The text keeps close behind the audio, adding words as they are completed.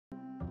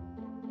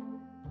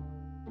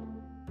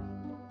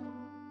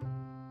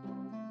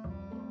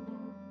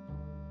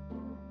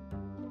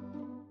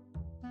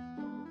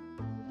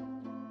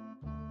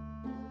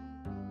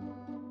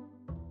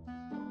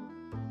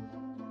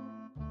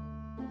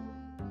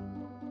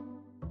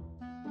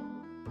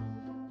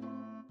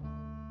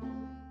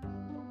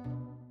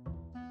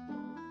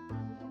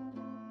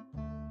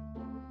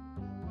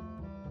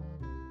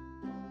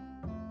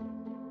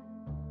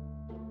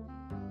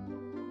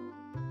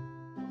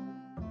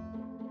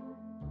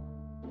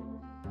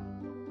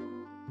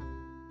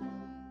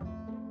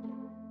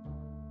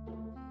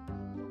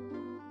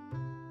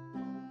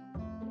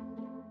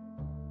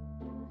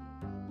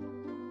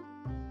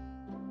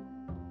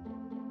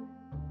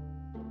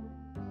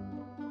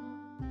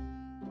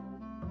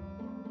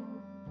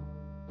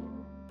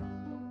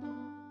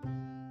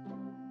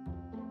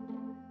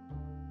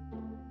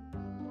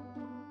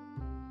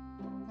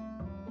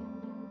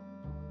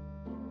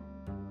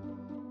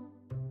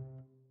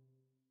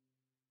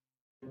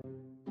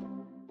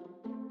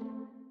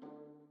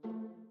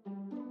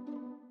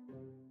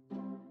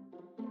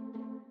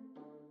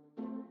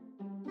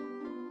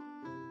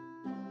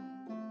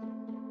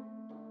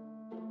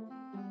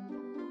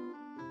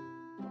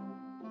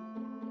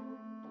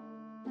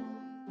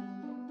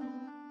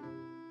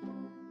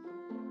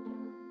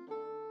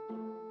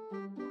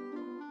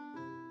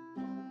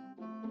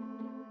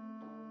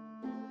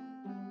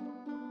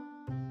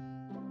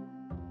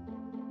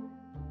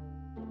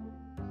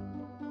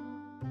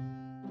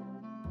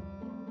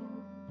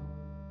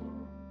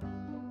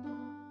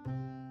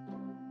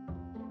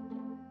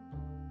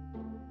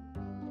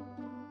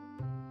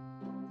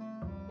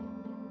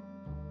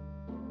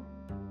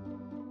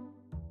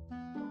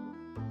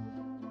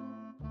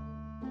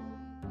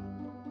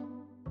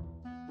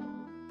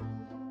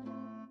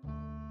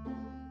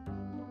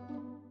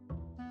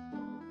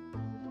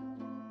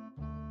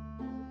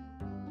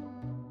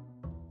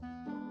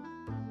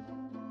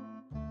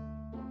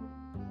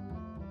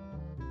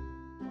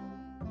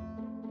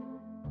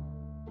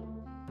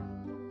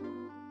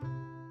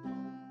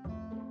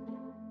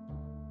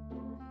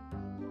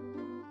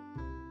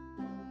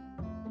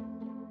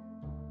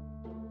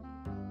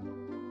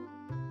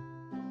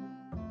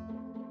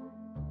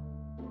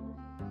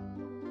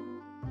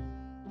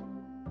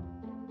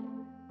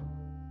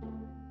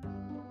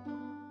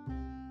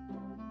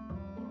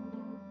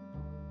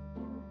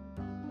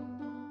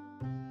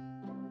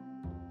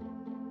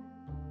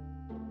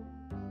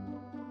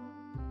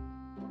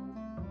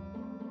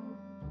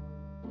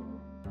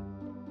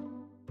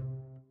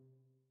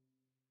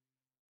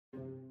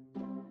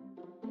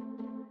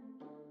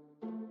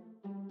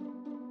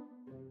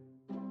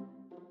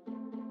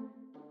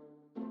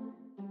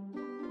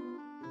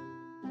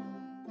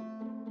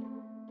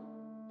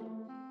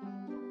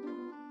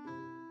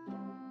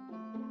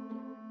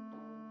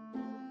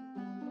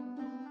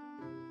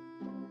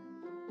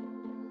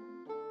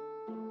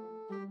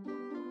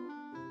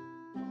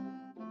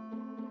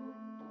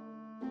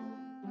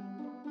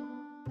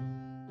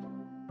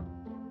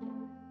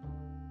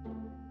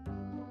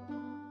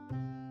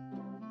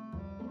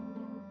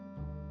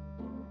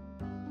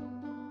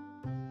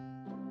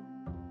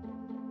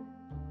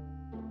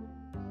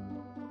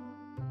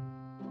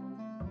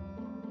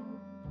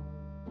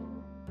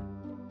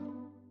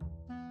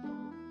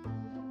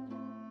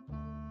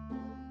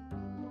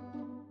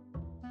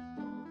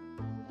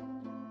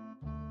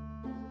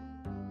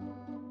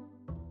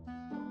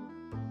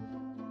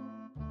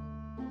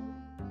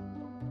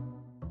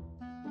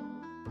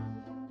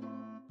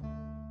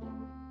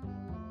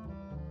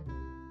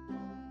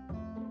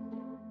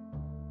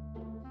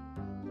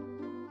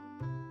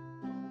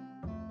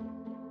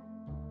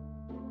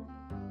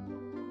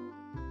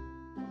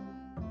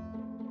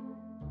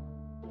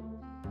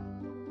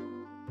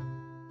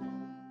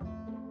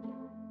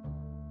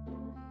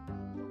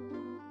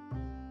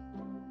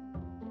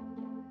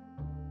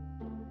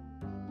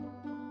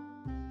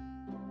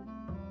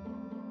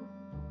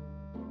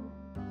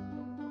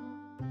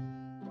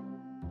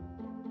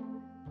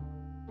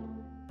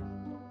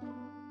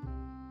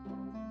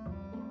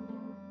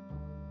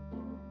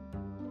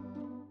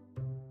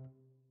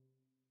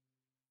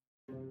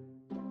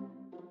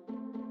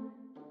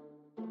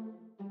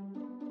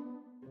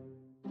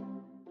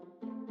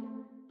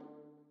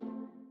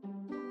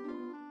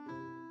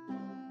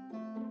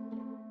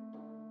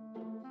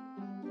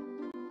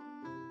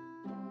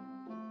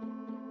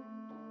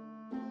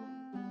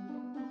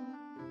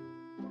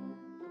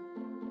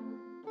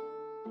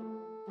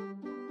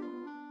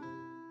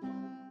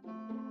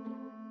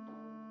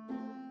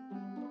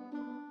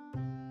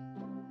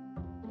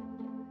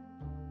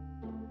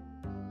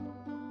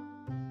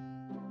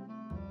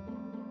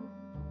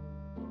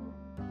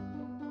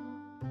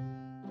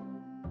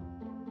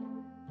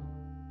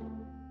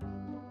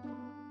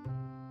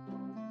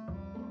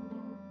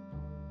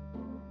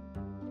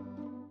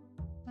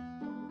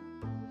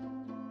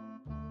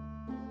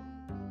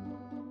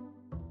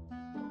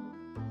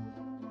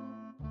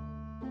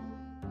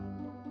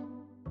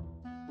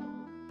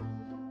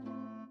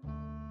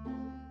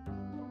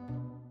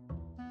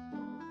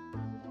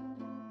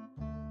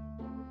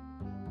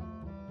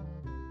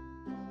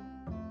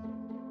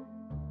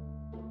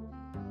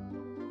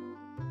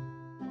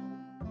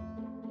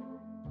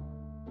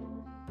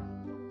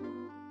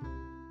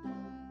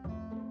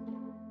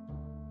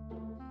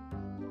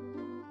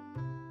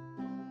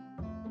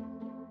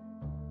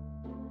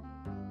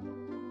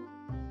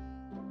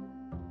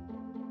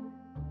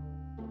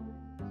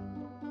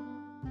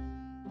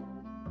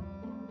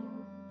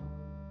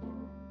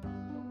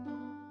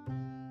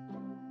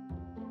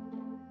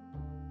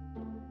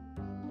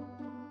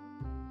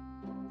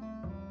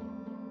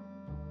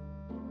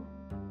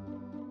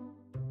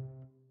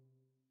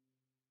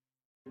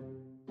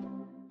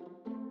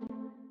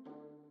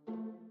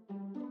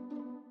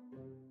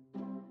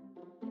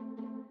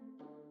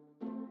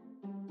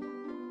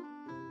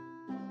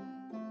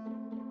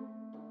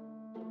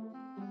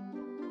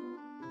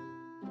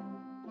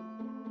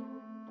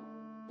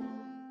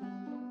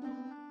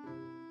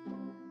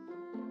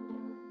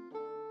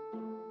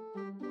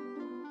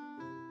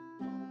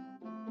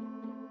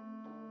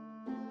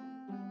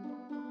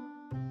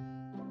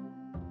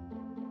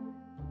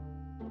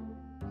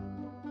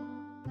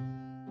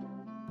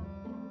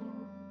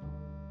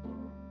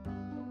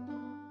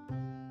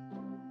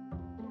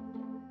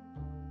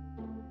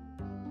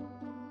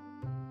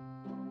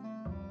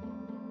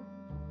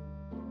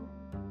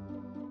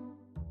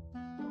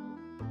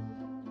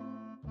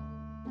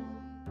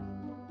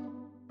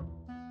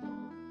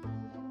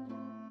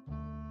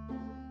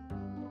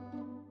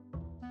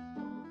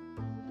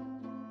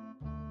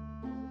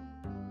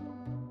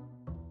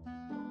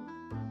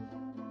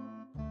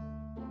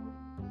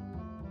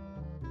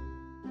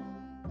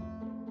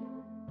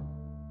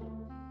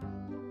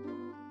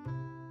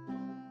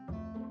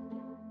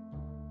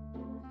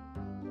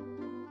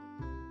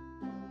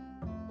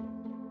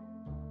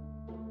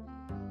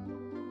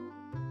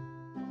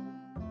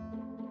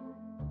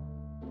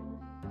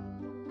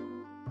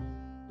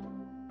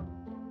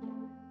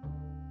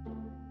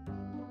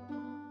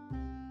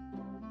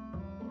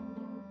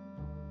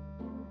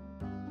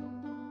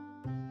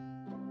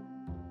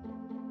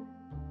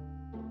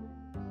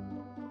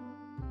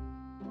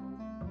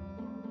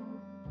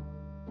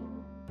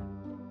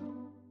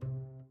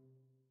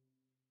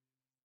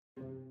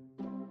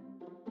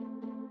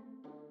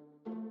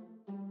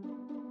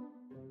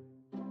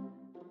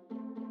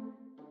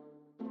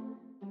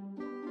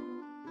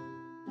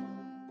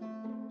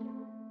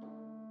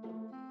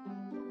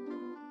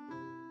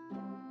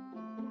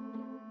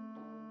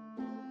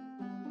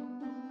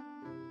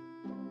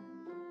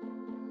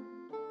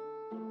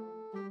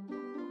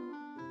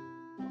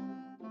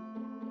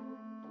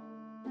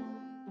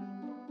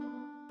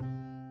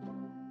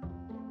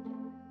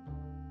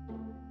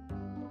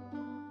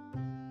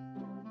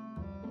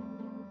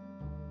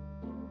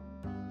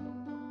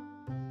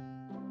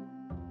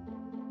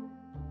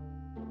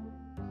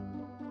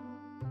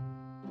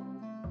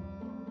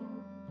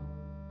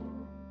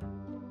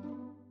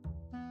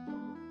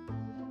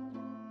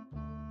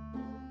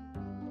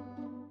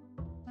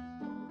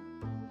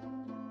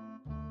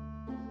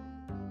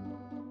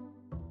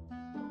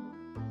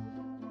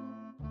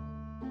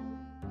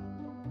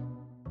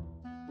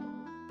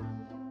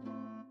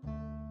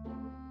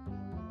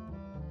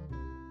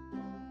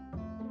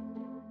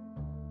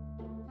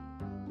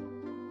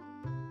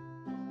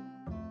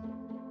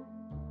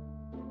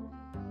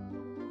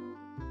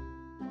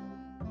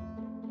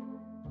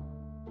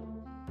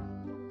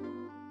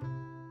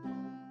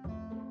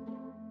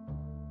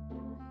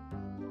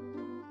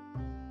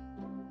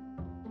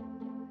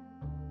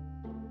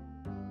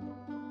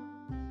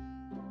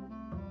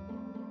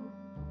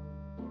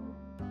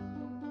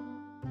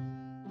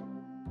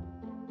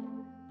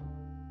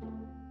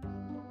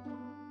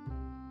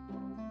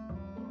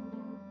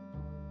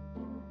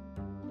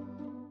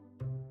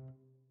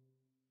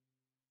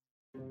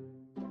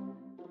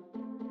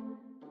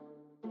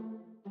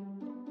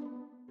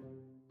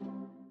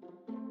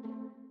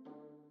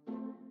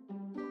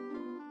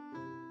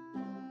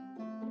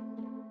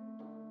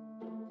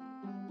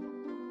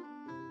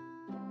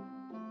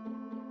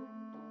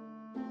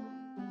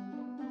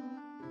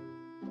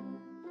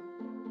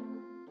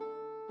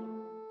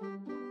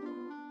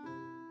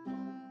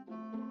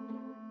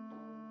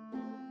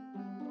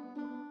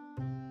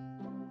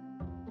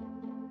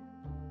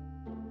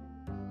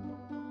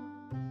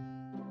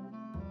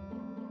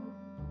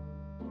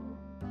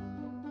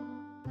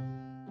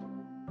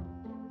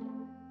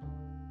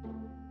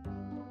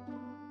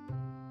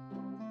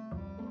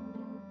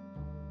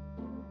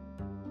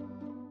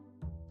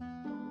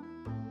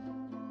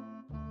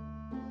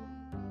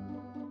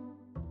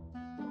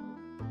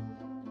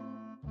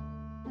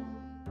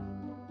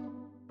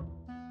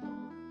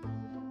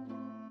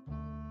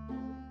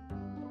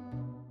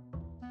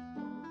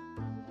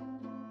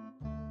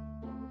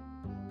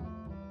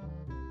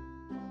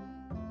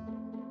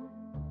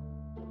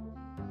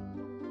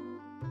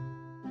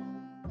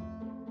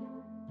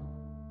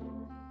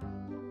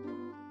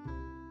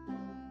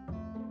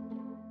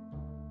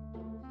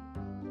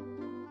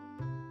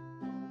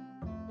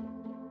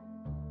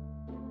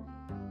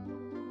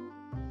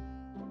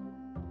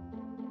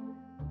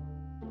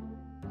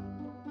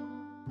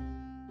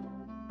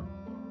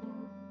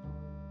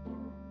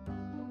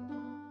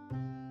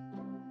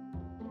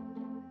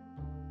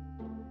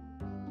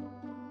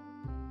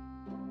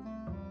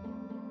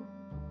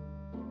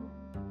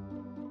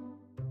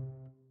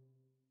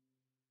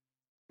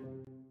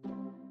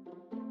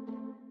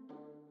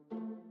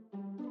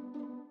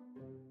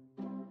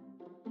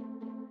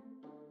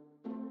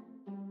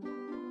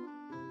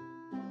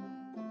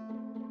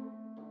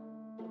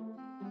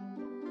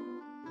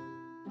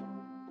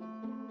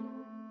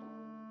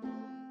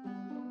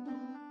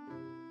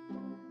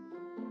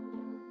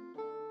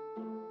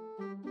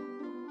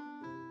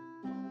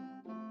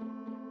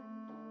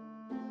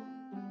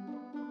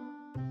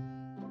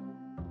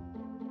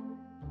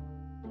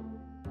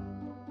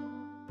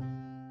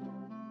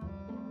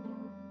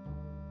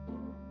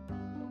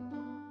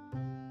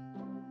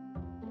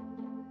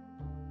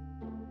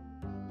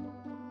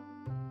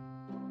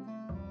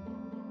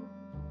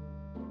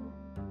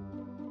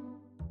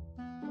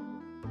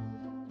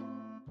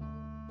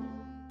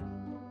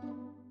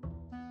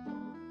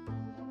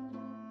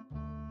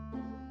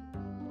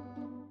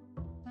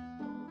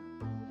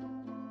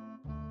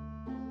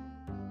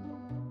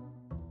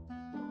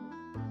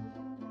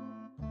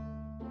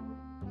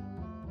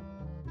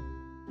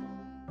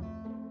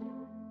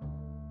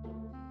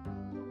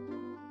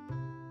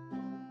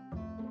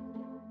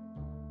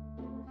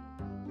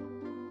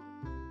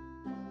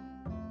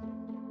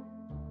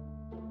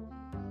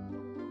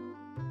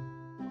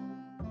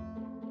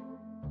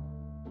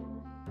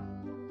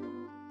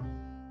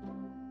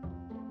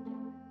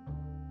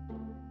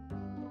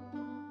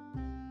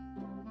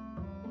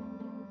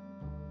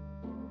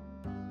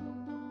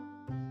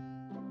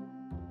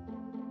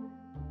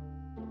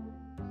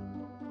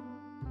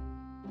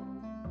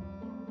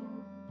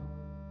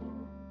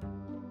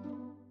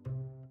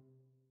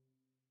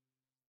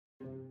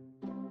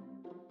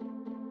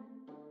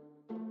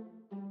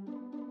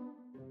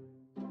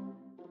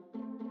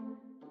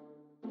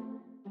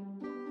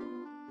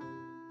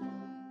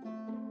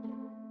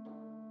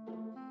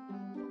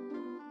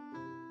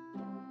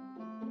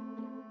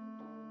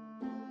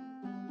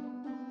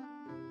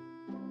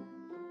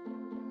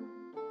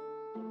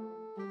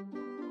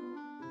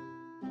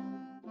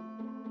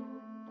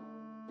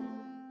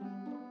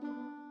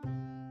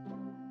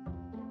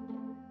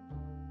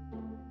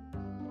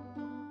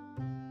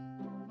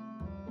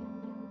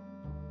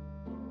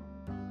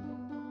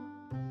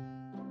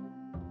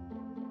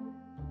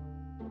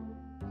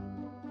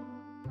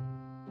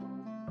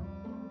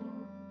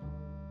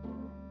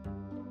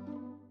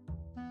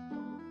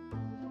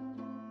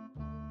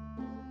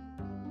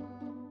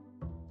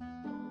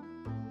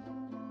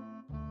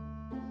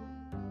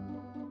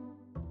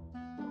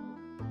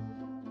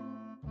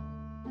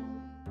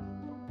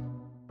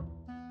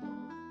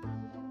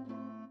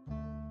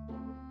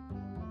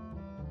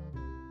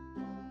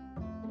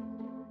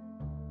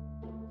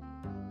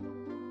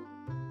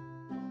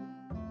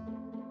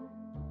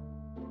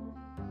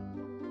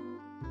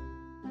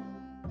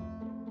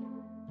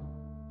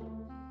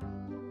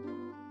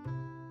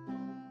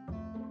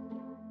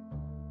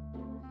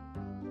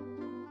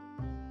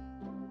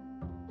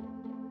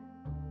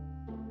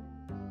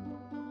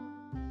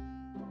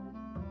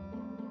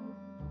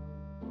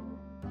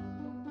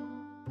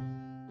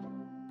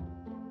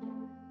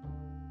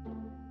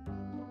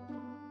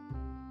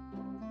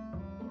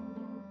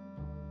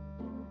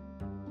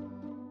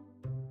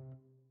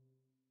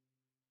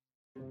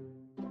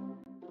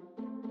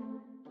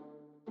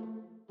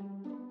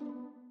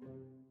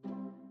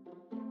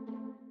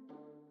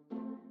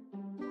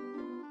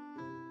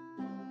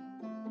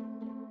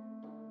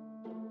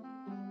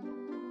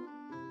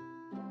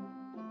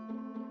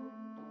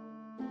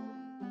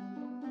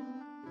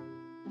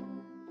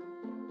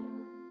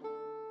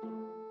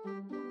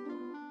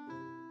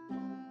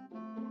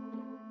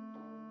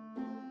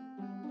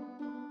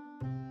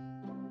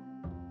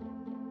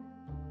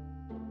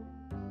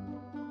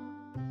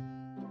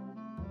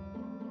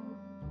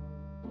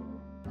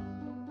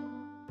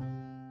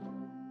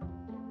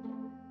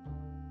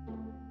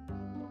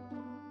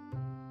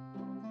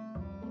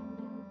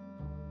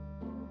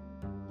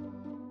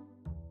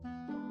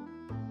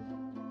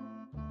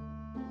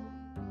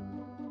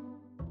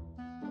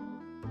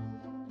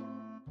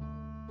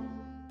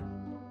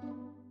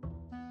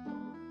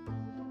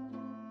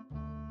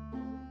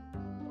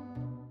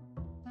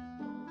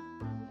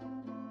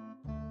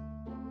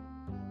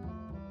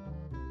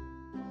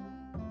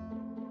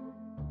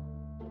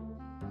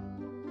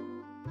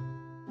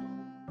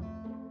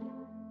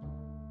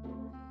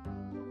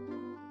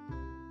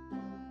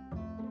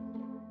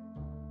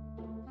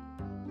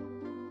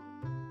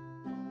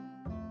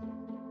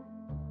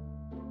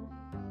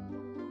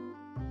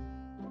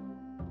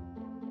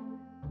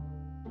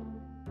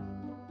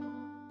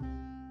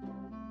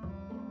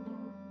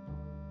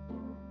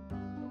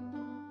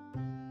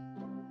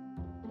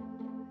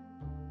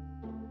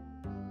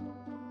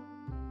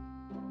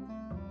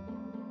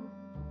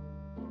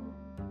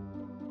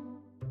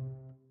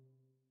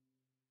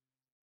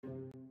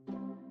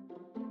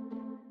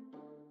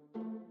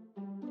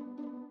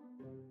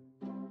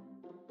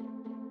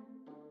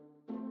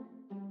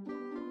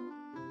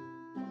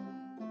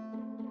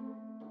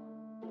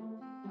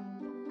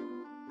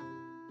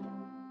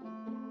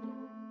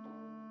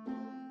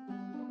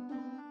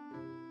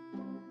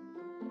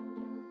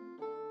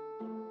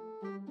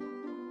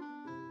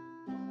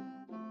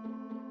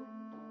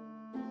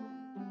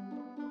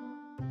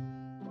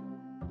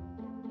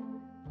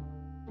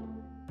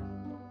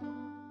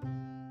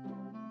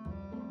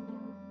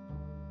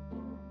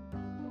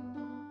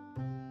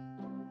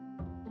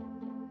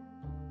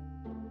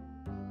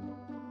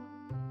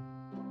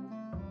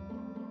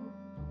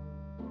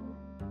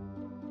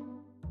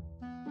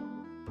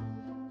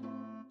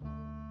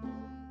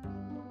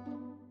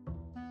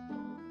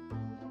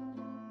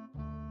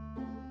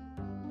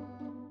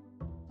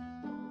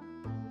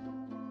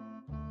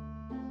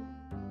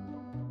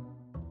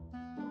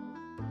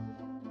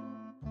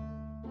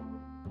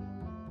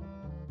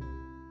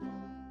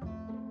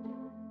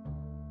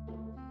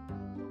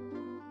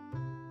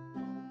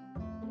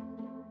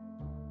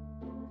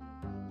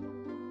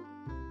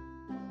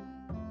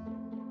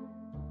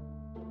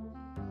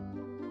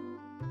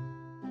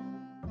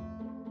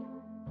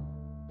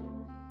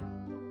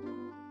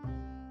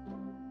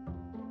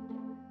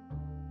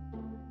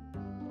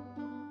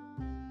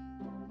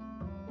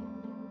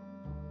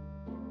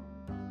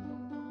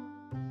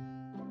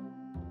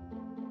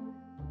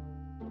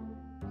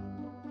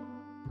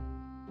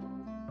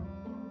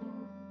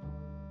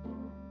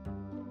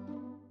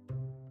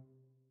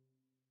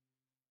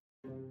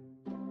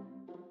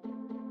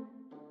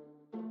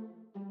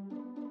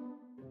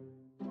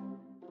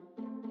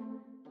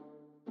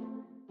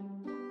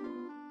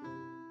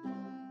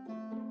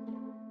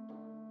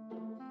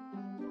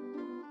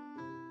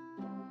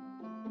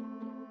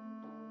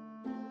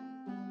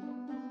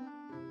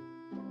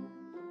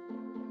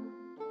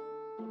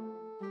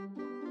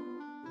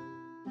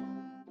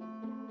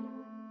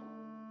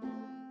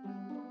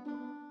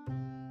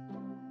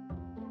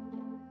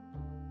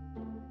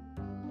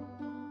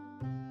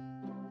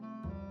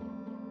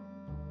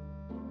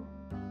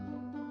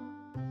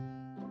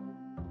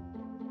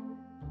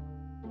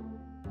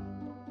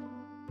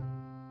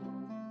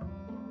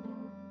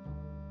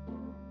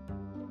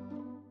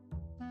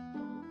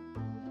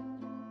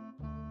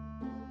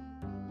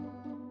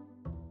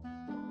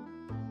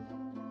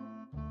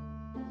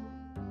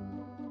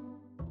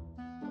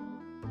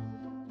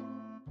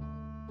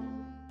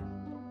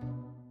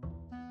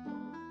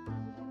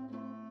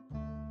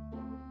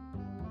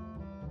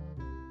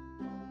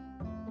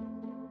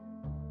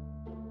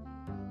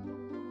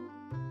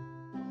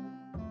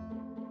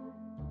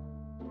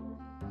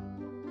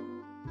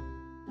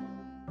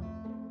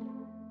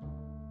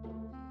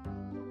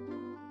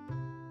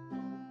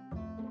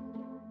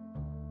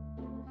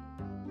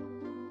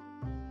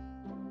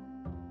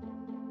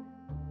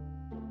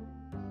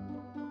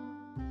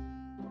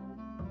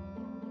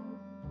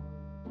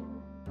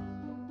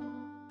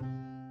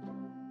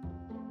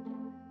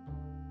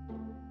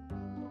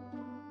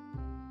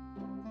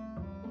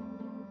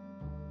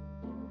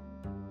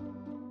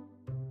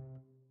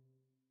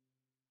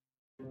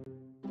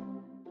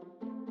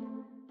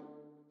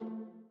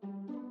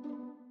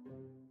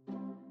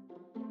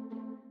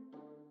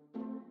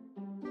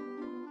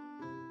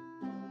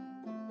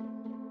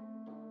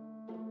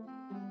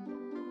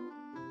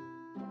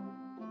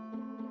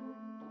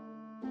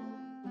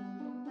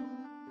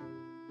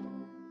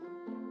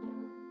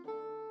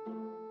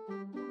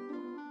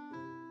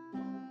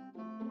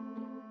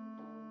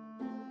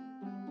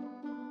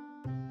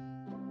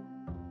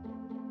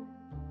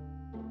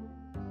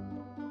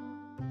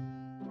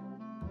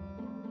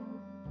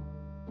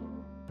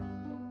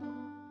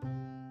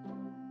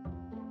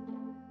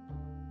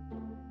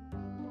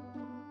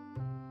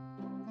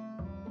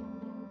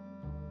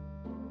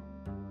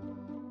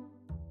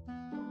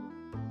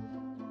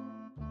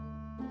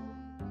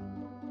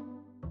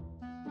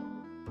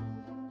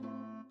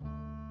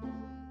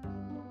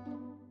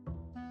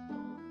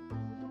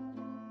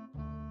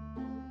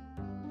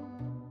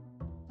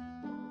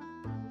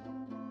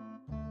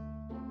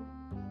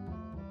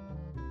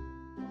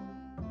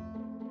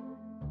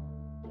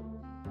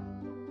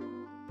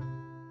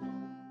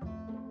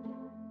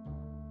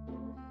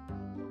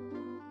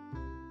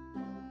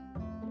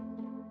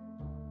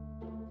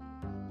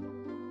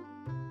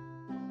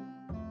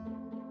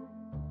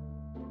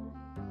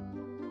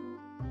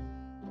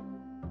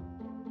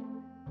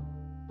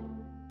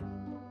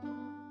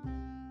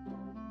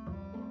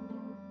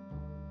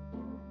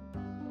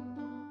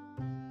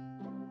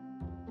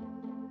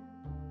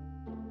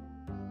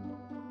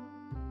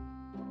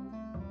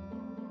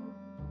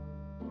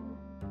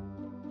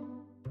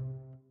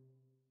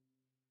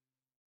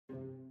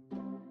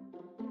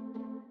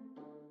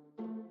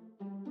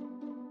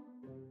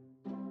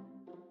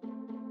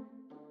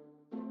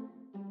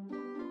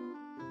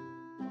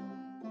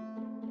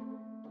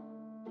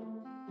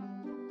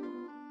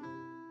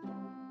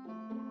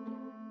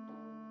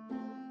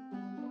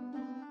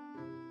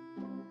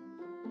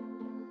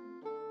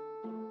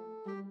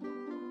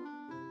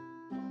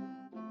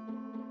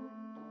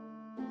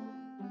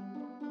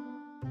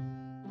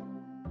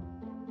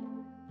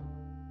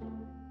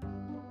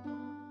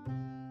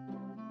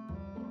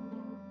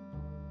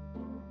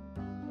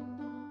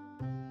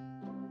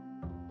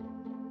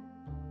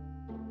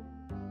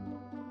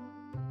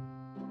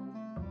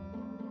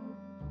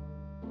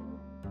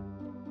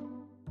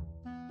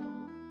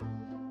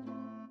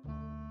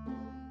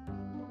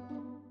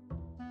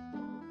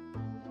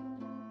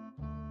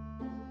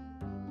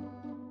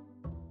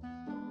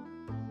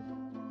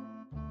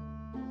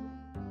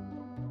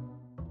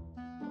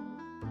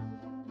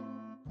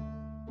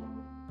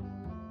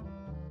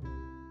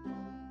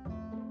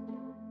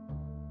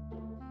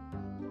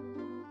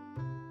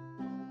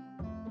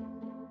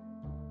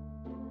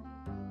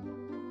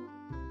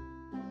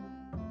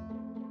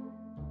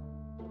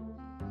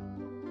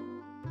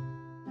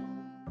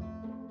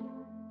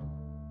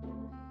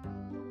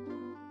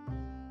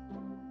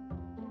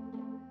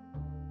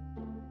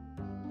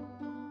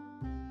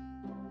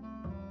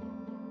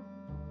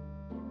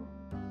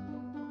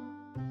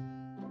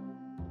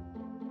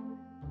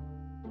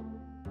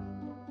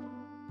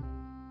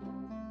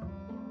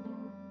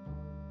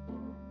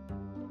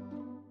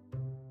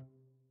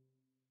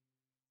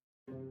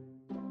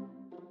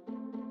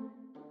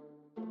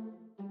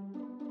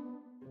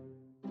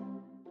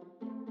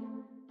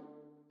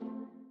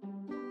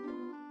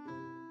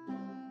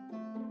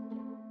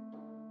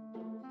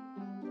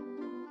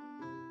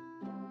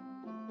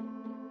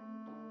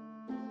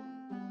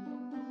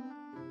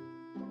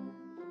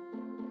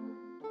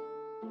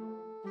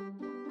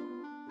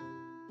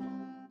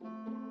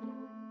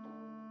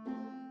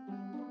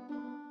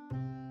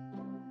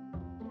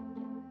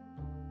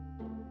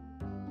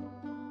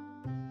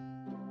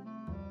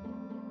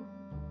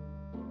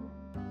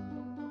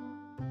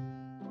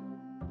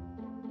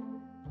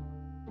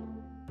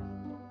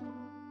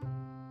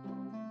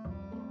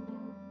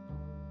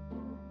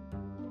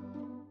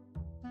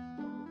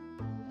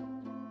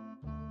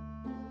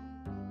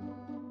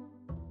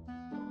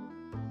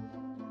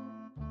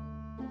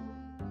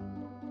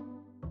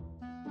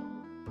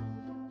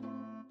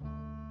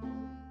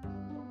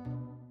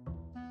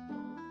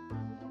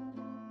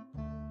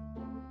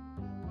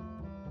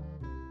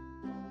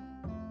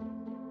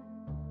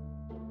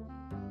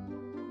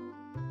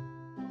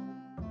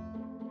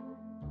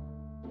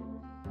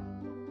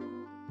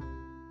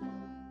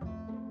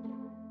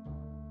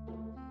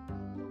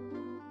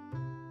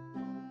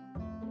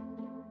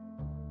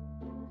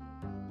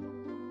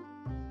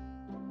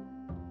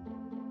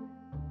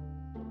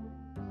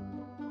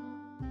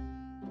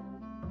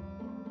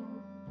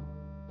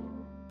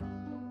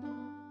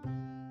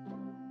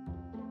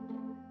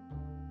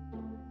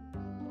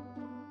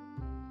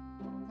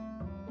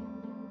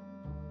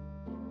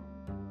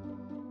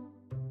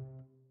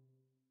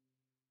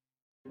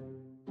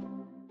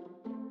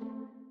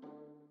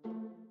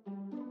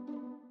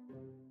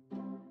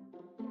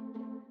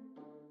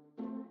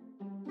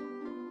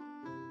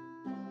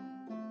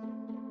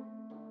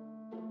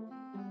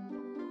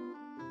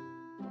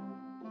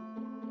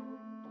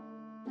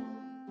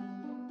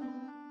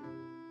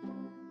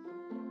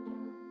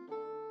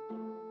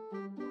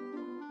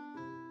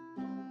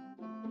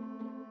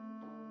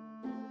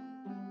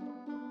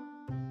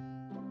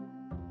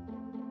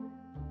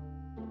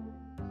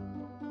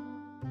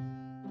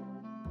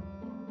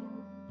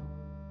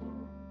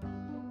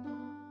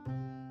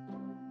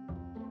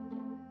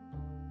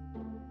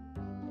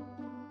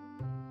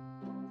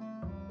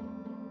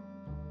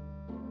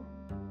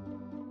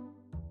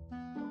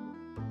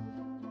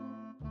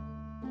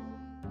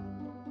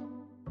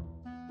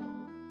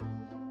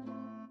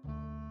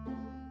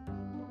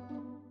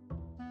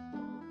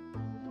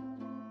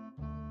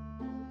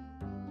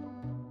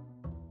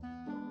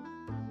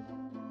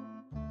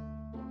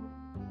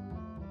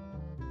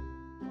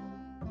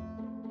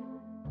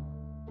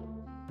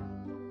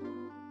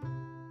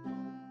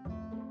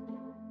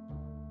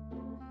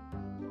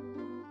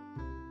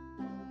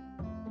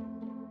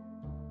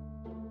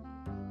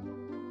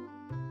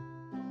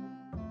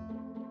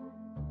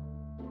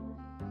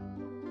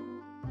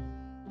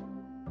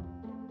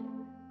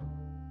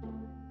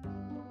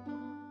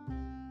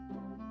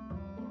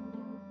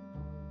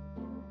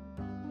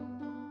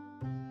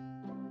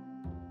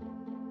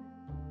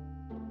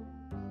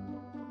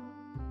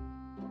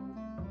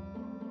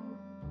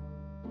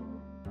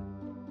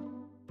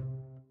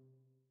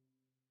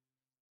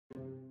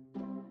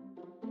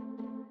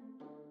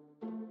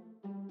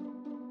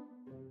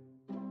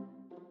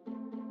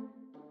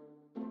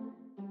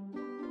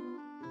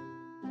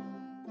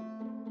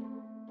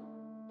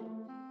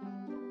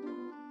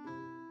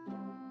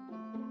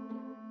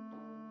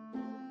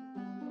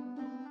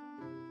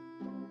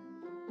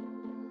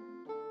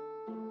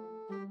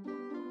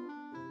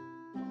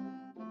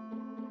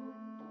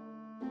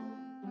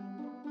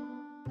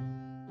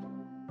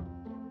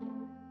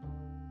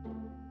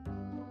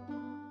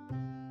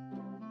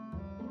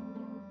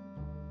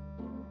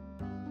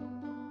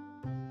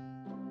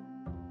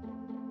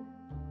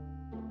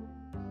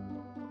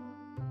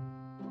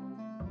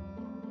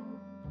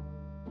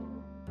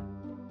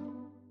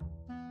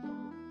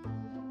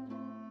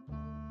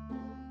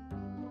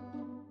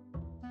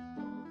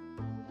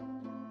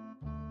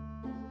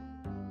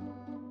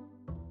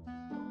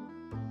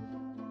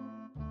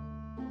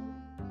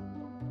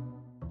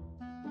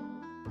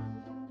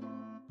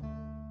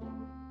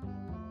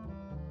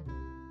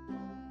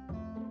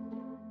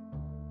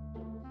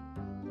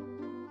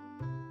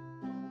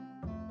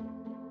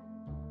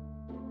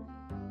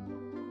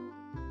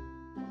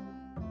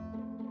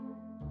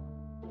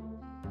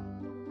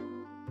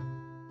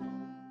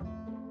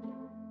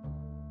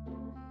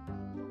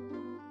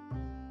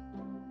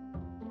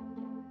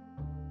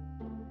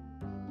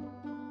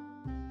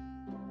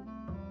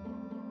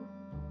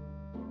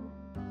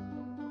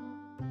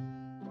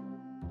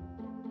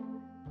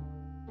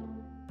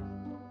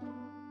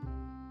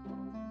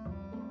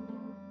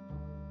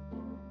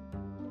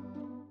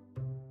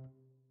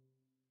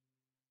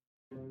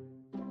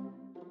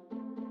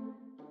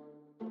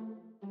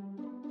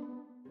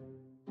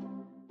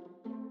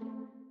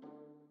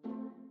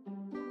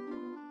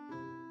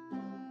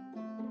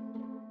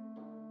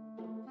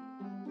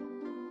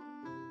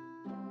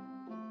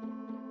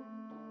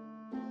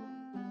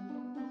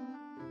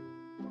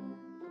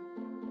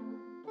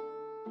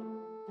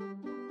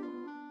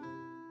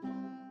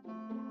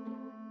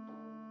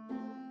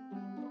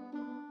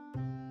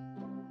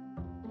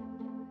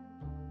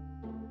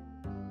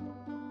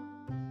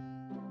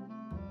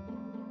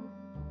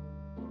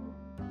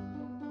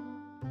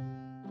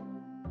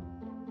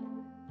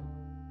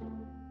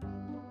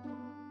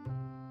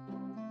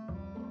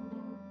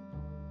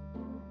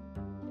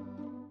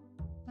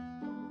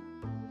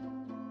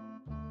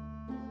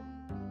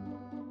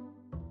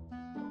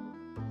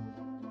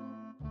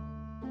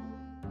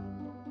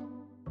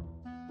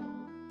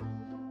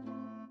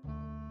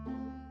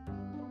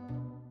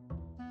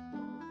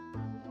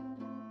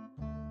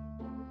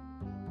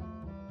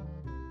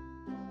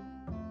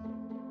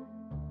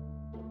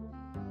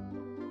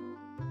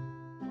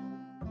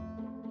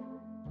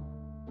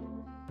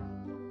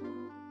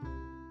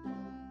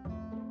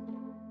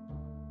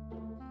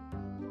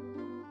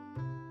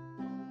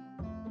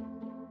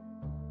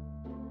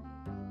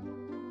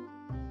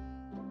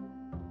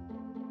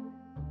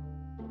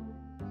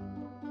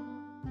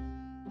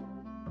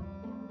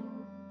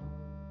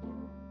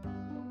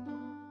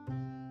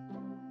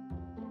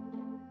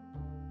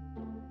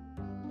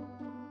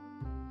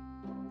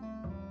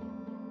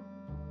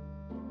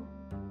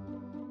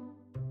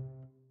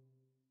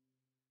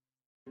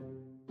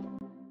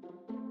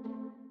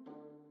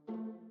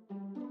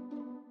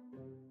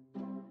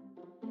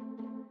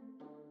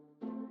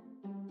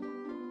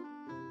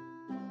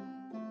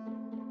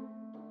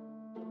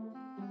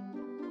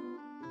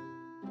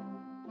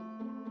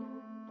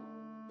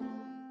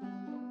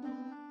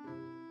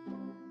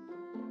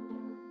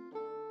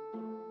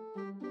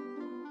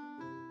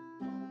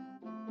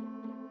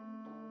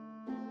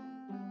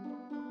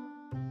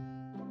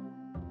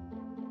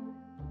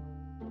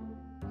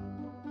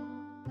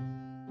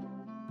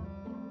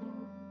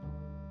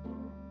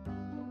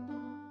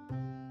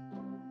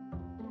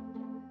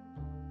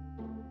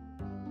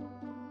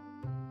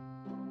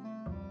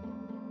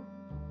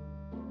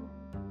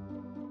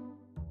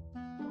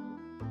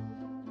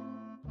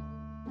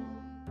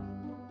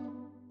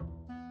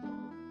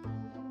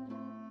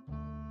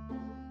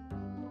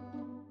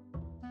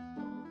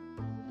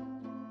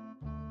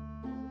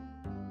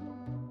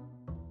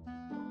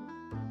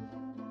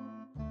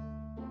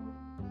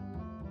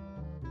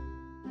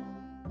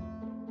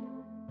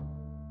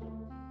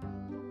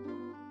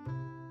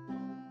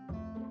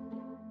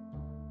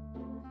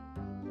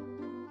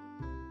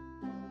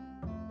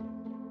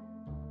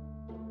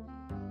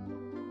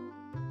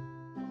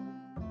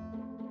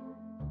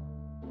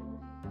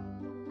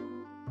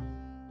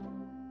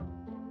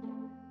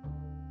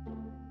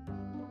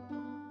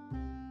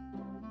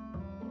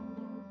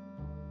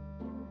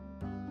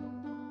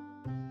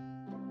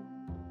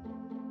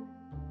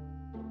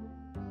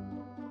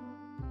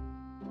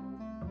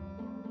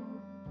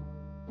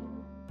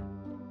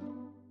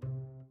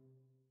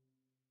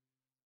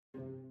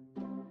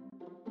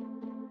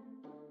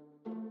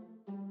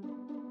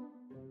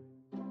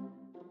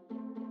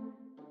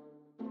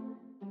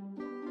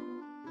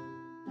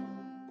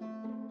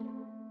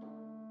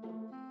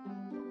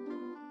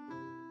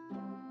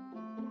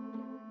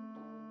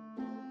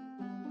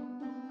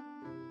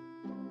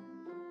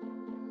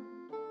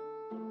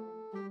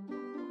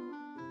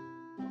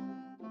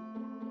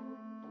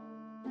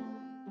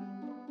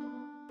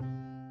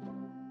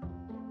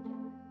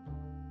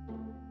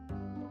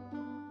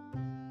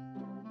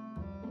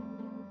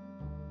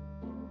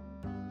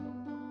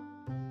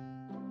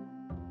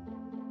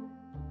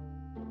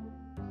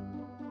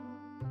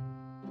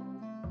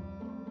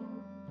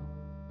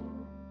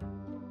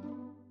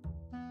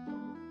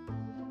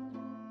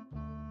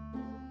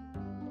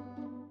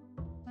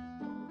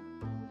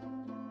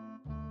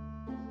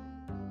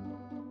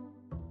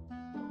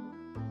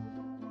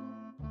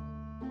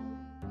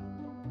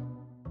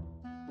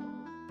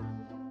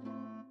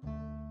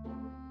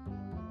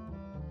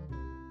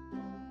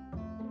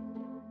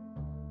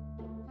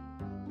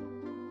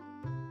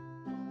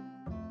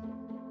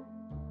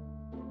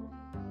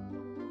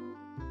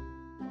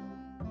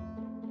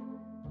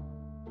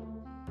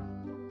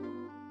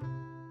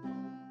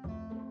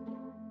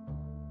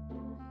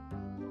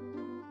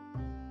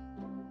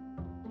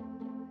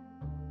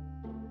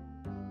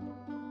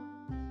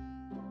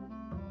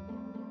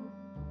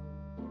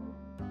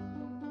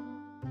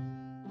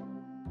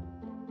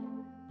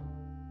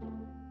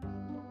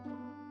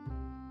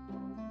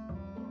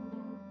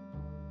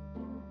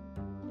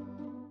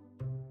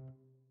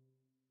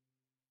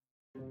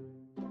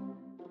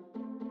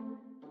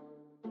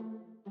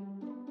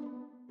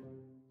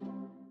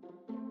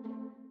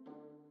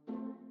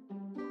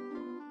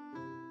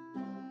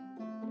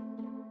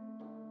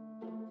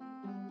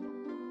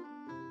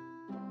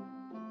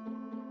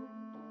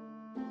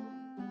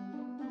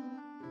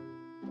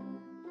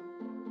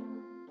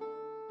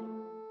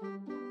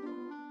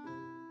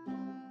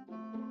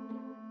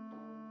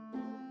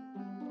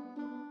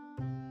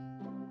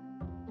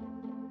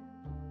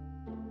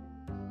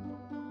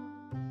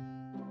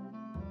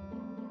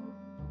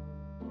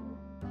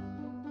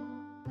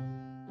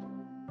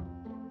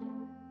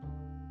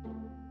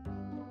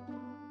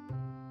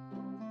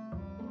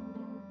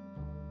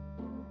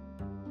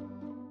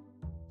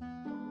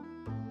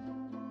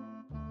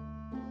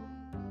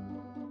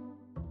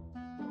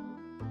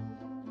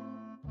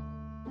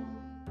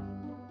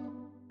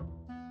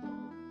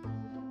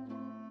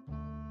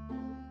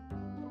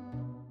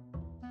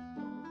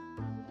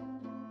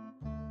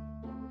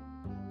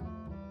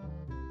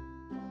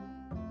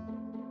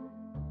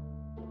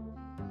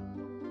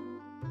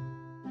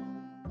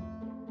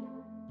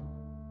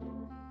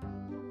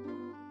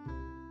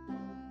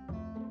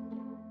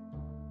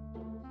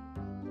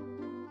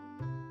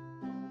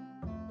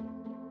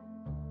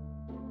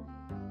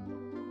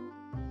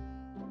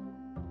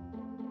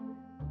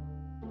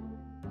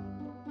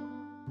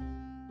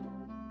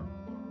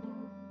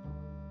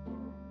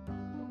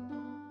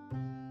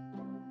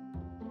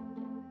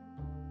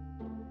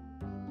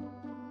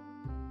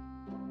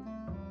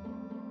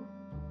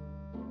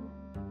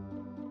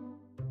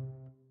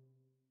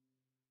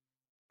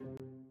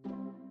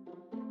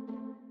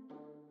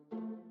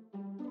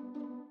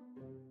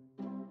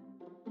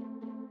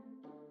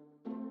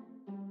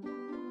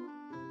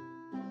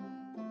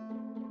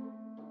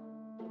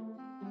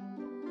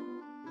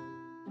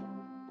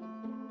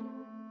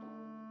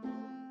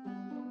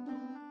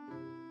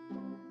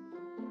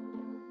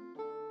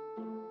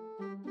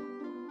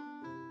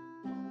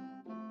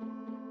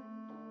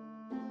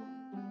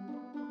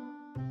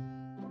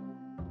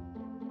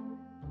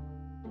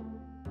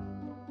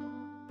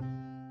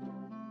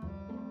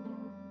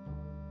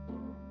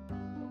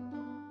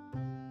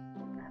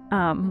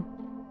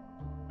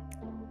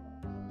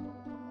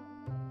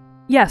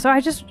Yeah, so I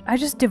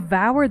just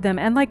devoured them,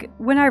 and like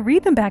when I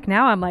read them back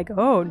now, I'm like,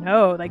 oh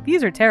no, like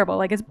these are terrible.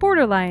 Like it's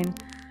borderline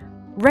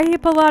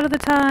rape a lot of the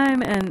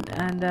time,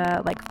 and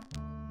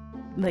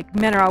like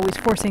men are always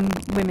forcing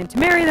women to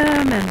marry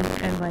them,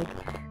 and like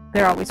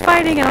they're always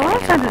fighting, and a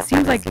lot of times it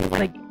seems like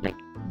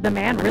the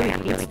man really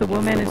hates the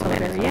woman until the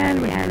very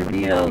end when he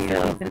reveals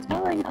that he's been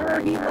telling her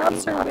he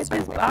loves her with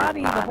his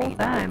body the whole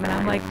time, and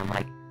I'm like,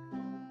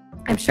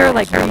 I'm sure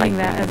like reading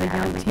that as a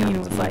young teen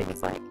was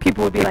like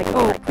people would be like,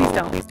 oh, please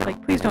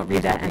don't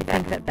read that and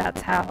think that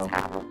that's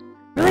how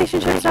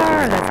relationships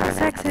are, that's how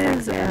sex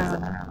is.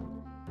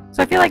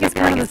 So I feel like it's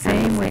kind of the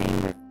same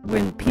with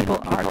when people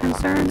are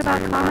concerned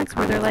about comics,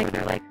 where they're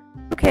like,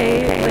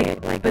 okay,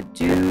 like, but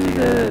do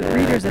the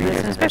readers of this,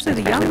 and especially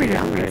the young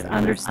readers of this,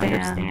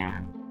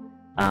 understand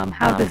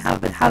how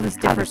this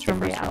differs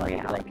from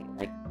reality?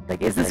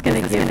 Like, is this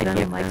going to give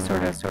them like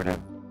sort of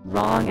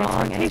wrong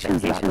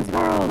expectations about the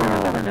world or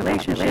about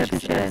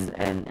relationships?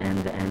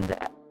 And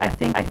I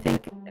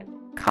think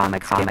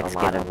comics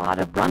get a lot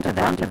of brunt of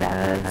that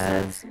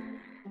because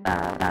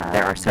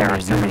there are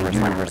so many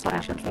universal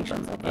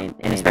applications,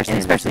 and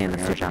especially in the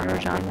superhero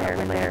genre,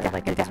 where they're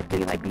like adapted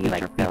to be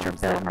like feature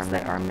films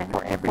that are meant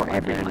for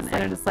everyone,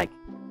 and it's like,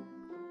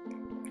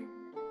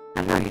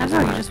 I don't know, you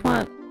just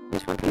want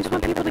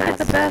people to get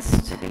the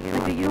best.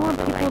 Like, you don't want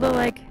people to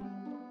like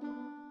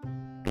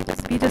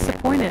be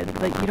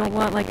disappointed. Like, you don't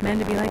want like men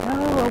to be like,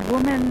 oh, a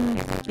woman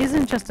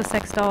isn't just a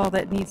sex doll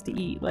that needs to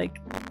eat. Like,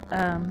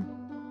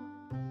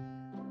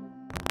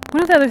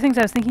 one of the other things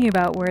I was thinking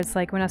about, where it's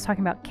like when I was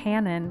talking about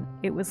canon,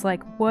 it was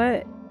like,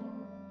 what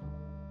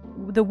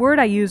the word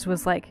I used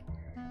was like,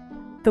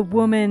 the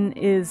woman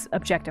is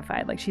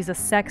objectified, like she's a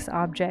sex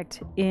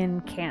object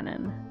in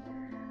canon.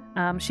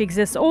 She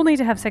exists only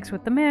to have sex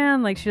with the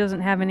man, like she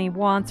doesn't have any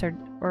wants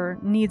or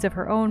needs of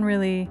her own,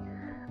 really.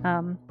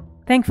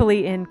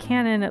 Thankfully in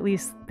canon, at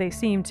least, they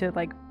seem to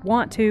like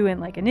want to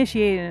and like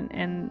initiate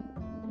and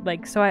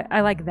like, so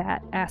I like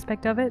that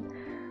aspect of it.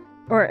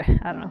 Or,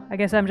 I don't know, I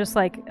guess I'm just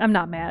like, I'm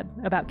not mad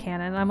about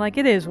canon. I'm like,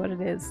 it is what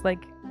it is. Like,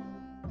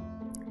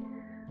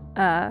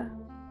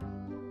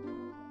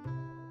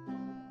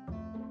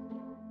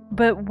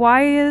 but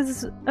why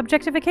is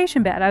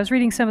objectification bad? I was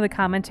reading some of the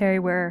commentary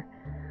where,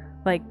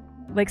 like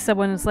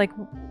someone is like,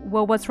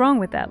 well, what's wrong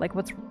with that? Like,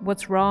 what's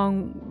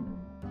wrong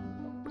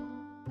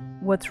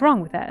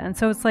with that? And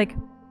so it's like,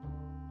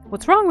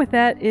 what's wrong with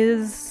that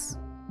is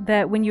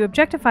that when you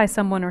objectify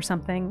someone or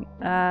something,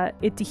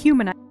 it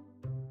dehumanizes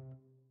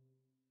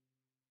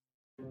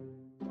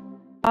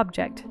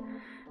object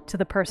to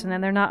the person,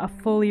 and they're not a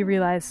fully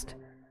realized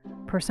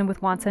person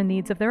with wants and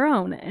needs of their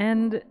own.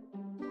 And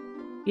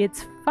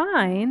it's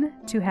fine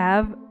to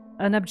have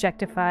an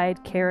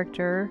objectified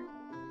character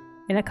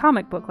in a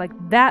comic book. Like,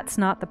 that's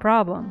not the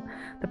problem.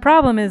 The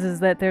problem is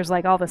that there's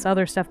like all this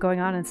other stuff going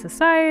on in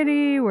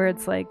society where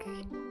it's like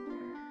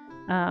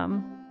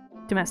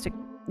domestic,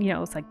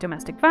 it's like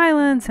domestic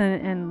violence,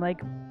 and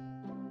like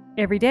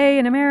every day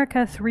in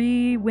America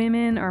 3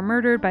 women are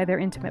murdered by their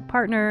intimate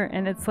partner,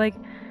 and it's like,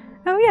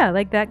 oh yeah,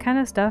 like that kind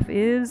of stuff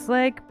is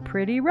like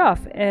pretty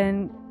rough,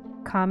 and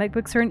comic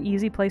books are an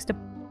easy place to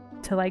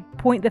like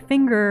point the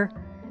finger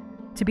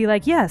to be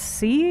like, yes,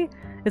 see,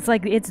 it's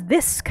like, it's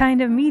this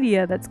kind of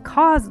media that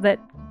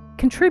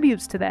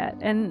contributes to that,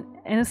 and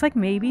it's like,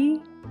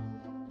 maybe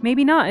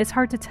not, it's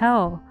hard to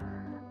tell.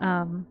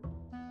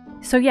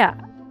 So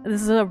yeah,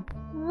 this is a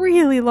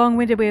really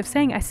long-winded way of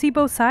saying I see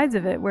both sides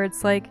of it, where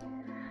it's like,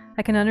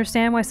 I can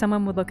understand why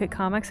someone would look at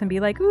comics and be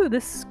like, ooh,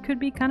 this could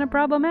be kind of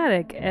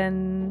problematic.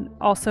 And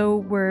also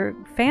where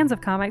fans of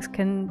comics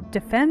can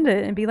defend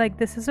it and be like,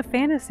 this is a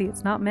fantasy.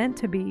 It's not meant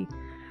to be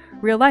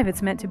real life.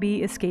 It's meant to be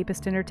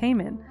escapist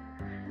entertainment.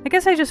 I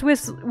guess I just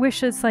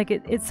wish it's like,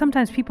 it's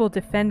sometimes people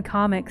defend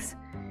comics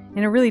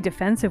in a really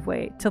defensive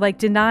way to like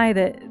deny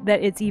that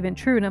it's even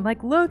true. And I'm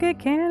like, look at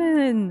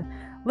canon.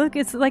 Look,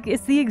 it's like,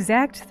 it's the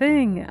exact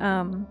thing.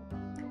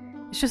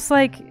 It's just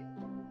like,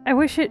 I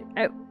wish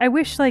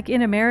like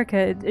in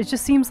America, it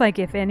just seems like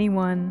if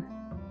anyone,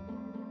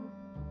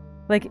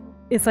 like,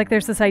 it's like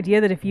there's this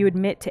idea that if you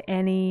admit to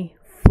any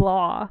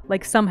flaw,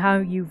 like somehow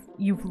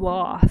you've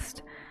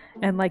lost,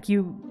 and like I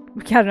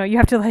don't know, you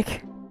have to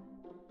like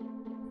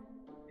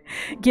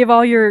give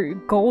all your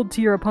gold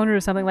to your opponent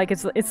or something. Like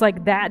it's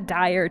like that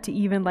dire to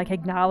even like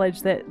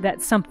acknowledge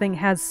that something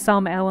has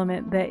some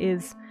element that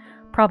is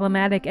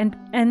problematic, and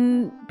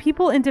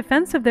people in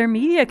defense of their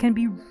media can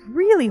be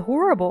really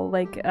horrible.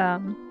 I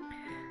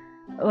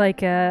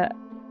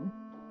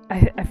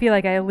feel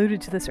like I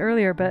alluded to this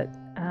earlier, but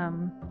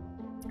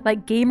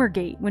like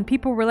Gamergate, when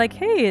people were like,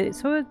 hey,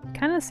 so it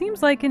kind of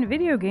seems like in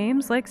video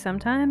games, like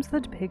sometimes the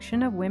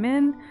depiction of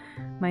women,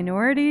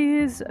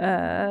 minorities,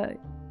 the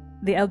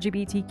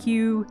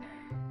LGBTQAI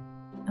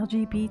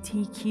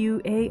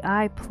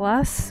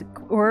plus,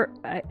 or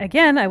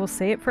again, I will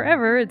say it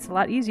forever, it's a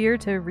lot easier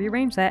to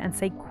rearrange that and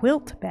say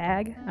quilt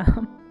bag.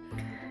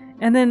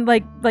 And then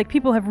like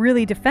people have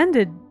really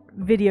defended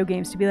video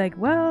games to be like,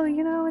 well,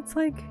 it's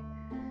like,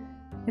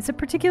 it's a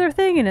particular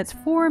thing and it's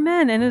for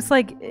men, and it's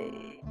like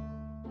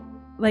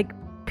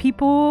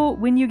people,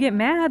 when you get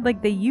mad,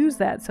 like they use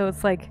that. So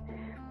it's like,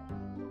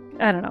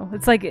 I don't know,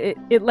 it's like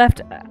it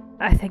left,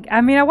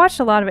 I mean I watched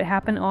a lot of it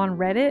happen on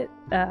Reddit,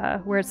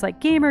 where it's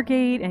like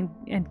Gamergate and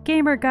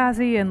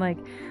Gamergazi, and like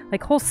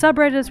whole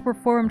subreddits were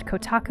formed,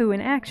 Kotaku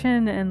in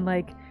action, and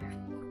like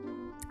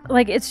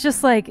it's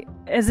just like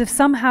as if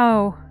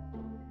somehow,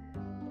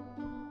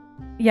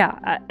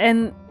 yeah,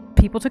 and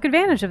people took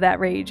advantage of that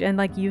rage and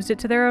like used it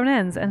to their own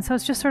ends. And so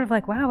it's just sort of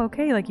like, wow,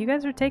 okay, like you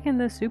guys are taking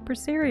this super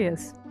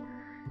serious.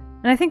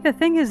 And I think the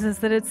thing is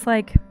that it's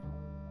like,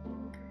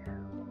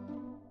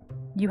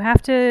 you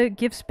have to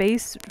give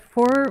space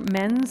for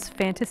men's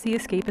fantasy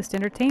escapist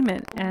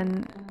entertainment,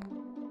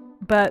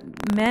 but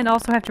men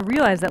also have to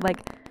realize that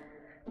like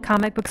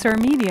comic books are a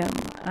medium.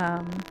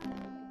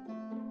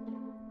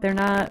 They're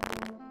not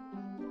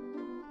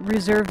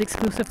reserved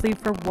exclusively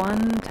for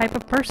one type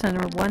of person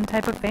or one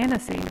type of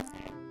fantasy.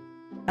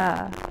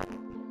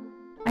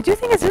 I do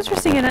think it's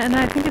interesting, and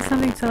I think it's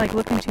something to like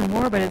look into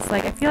more, but it's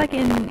like, I feel like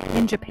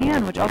in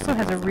Japan, which also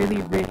has a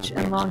really rich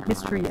and long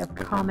history of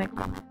comic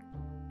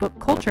book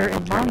culture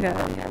and manga,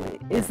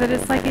 is that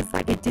it's like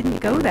it didn't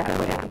go that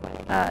way.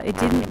 It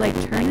didn't like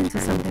turn into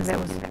something that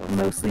was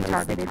mostly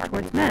targeted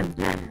towards men.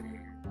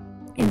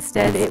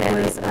 Instead, it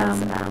was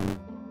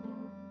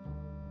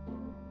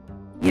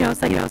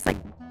it's like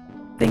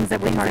things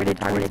that were targeted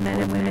towards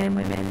men and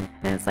women,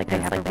 and it's like they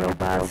have a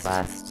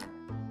robust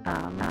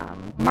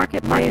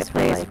marketplace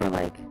for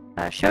like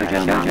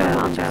shoujo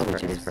manga,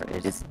 which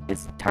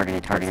is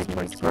targeted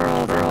towards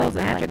girls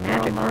and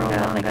magic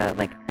manga.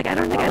 Like I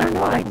don't know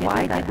why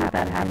did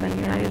that happen in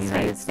the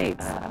United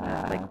States.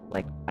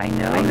 Like I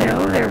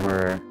know there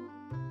were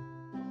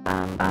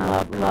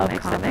love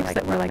comics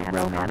that were like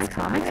romance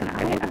comics, and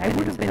I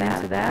would have been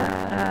into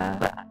that.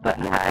 But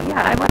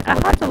yeah,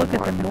 I'll have to look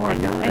at them more. I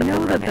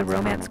know that the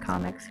romance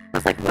comics, I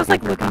was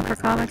like looking for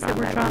comics that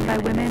were drawn by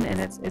women, and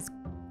it's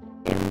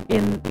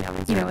in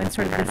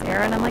sort of this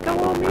era, and I'm like, oh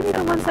well, maybe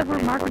the ones that were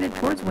marketed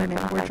towards women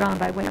were drawn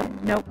by women.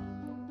 Nope,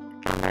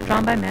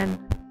 drawn by men.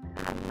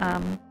 I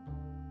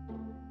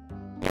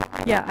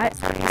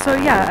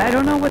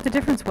don't know what the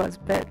difference was,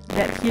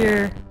 that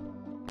here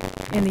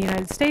in the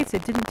United States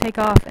it didn't take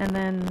off, and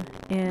then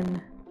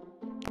in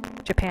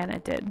Japan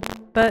it did.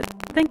 But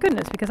thank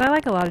goodness, because I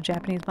like a lot of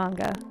Japanese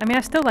manga. I mean,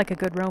 I still like a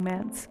good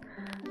romance.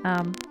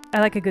 I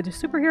like a good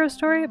superhero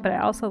story, but I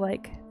also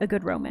like a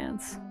good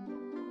romance.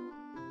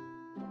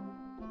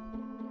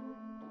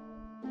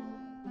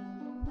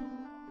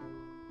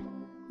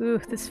 Ooh,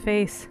 this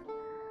face.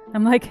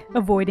 I'm like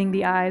avoiding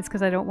the eyes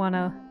because I don't want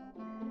to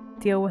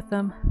deal with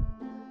them.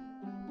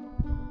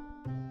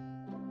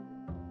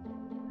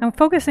 I'm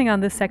focusing on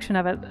this section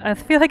of it. I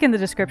feel like in the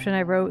description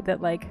I wrote that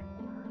like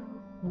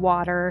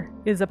water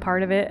is a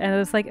part of it, and it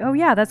was like, oh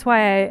yeah, that's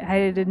why I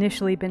had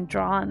initially been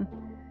drawn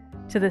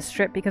to this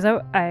strip, because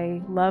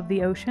I love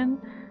the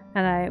ocean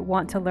and I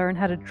want to learn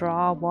how to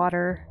draw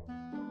water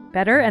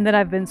better, and then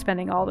I've been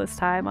spending all this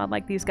time on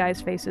like these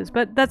guys' faces,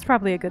 but that's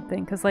probably a good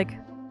thing, because like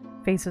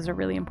faces are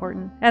really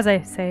important, as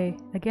I say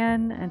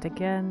again and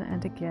again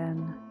and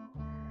again.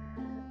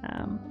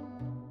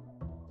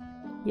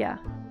 Yeah.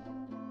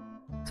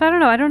 So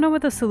I don't know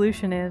what the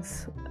solution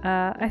is.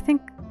 I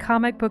think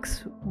comic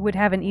books would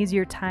have an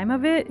easier time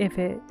of it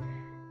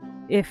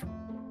if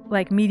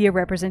like media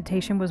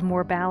representation was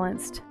more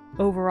balanced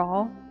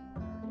overall.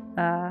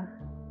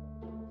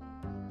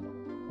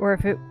 Or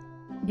if it,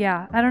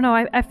 yeah, I don't know.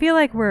 I feel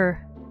like we're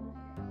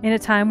in a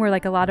time where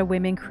like a lot of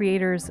women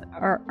creators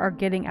are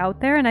getting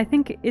out there, and I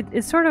think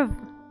it's sort of,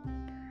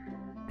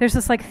 there's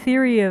this like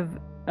theory of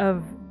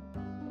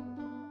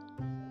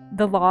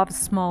the law of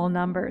small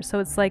numbers. So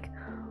it's like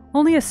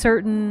only a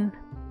certain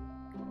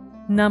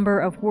number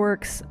of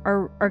works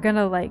are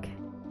gonna like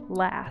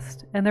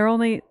last, and there's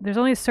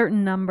only a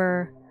certain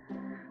number,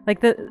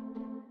 like the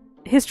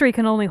history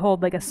can only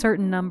hold like a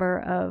certain number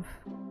of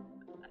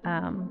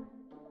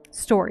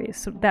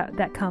stories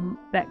that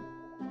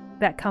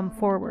come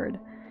forward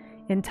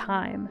in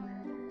time.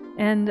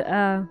 And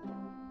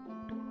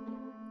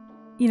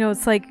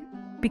it's like,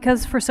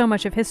 because for so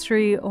much of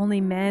history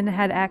only men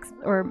had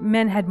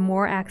men had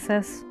more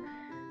access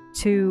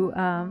to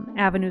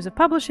avenues of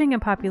publishing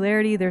and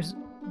popularity, there's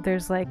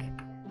like,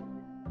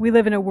 we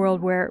live in a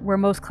world where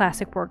most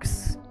classic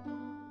works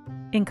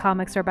in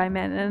comics are by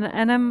men,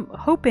 and I'm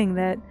hoping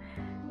that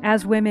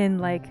as women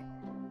like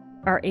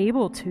are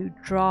able to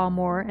draw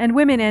more, and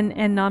women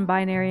and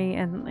non-binary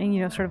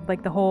and sort of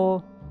like the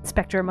whole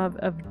spectrum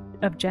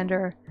of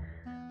gender,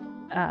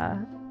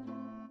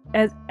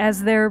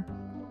 as they're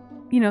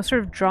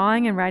sort of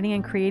drawing and writing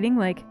and creating,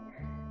 like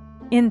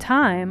in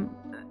time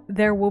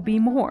there will be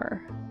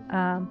more,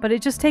 but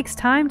it just takes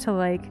time to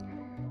like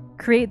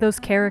create those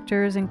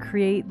characters and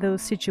create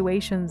those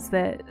situations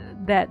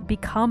that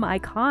become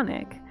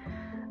iconic.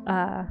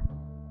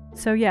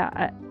 So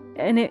yeah,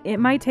 and it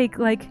might take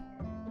like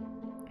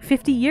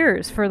 50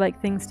 years for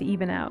like things to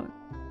even out.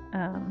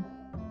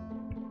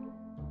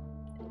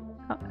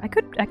 I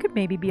could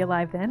maybe be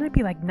alive then. I'd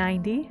be like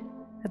 90.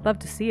 I'd love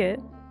to see it.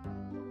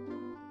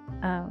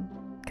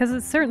 Because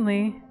it's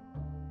certainly,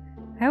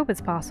 I hope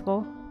it's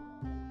possible.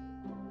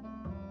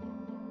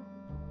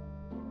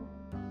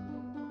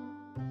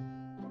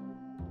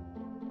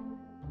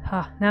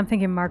 Now I'm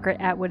thinking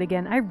Margaret Atwood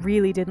again. I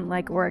really didn't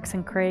like Oryx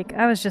and Crake.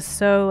 I was just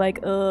so like,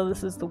 oh,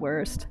 this is the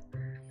worst.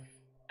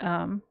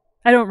 I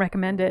don't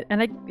recommend it.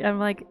 And I'm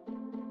like,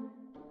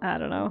 I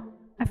don't know.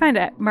 I find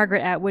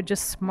Margaret Atwood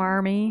just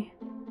smarmy.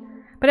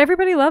 But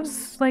everybody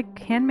loves, like,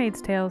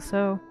 Handmaid's Tale,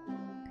 so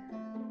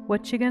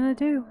what you gonna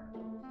do?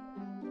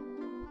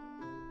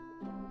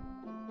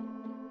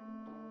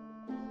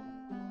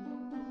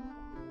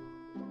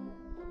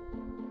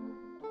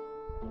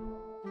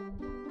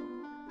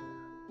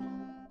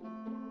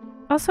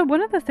 Also,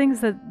 one of the things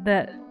that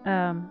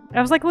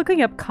I was like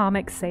looking up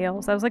comic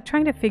sales. I was like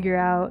trying to figure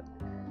out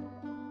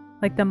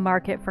like the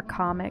market for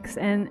comics,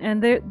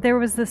 and there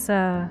was this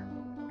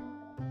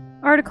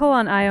article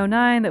on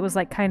IO9 that was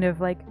like kind of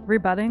like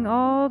rebutting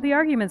all the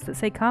arguments that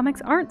say comics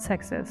aren't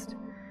sexist.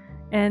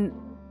 And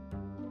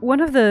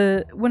one of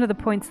the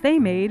points they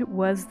made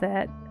was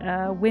that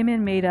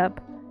women made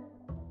up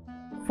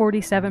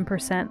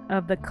 47%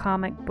 of the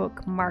comic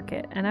book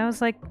market, and I was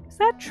like, is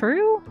that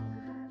true?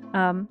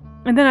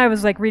 And then I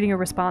was like reading a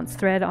response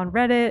thread on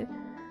Reddit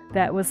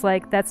that was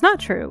like, that's not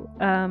true.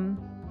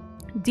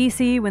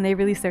 DC, when they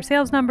release their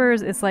sales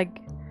numbers, it's like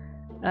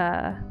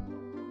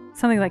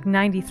something like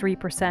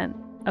 93%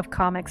 of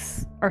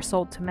comics are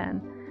sold to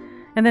men.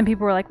 And then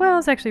people were like, well,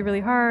 it's actually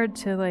really hard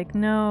to like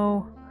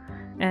know.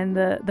 And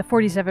the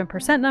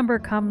 47% number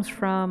comes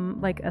from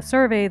like a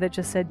survey that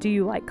just said, do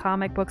you like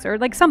comic books? Or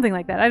like something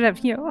like that. I'd have,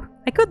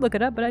 I could look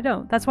it up, but I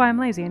don't. That's why I'm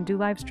lazy and do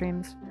live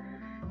streams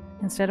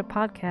instead of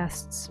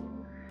podcasts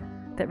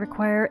that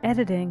require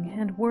editing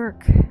and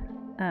work.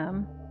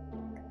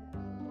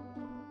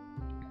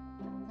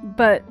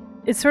 But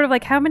it's sort of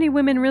like, how many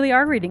women really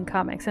are reading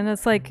comics? And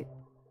it's like,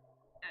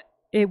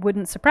 it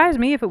wouldn't surprise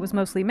me if it was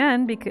mostly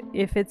men, because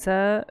if it's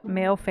a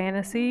male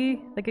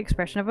fantasy, like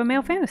expression of a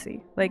male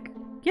fantasy. Like,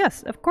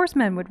 yes, of course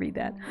men would read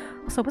that.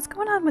 Also, what's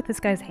going on with this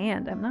guy's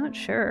hand? I'm not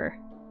sure.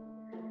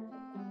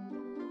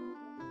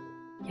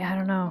 Yeah, I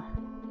don't know.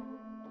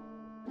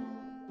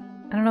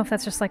 I don't know if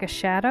that's just like a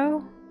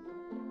shadow.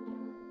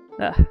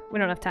 Ugh, we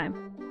don't have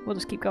time. We'll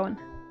just keep going.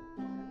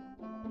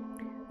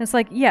 It's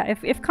like, yeah,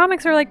 if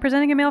comics are like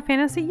presenting a male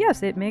fantasy,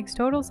 yes, it makes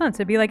total sense.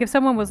 It'd be like if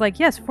someone was like,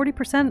 yes,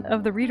 40%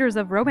 of the readers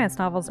of romance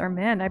novels are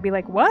men. I'd be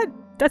like, what?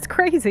 That's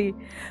crazy.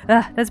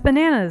 That's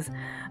bananas.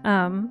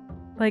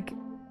 Like,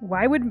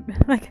 why would,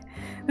 like,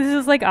 this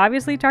is like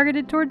obviously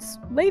targeted towards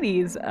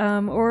ladies,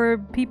 or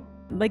people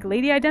like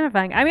lady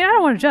identifying. I mean, I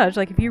don't want to judge.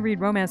 Like, if you read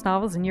romance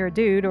novels and you're a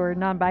dude or a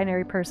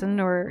non-binary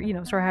person, or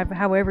sort of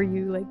however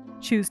you like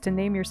choose to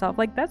name yourself,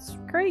 like, that's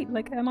great.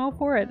 Like, I'm all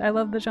for it. I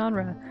love the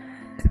genre.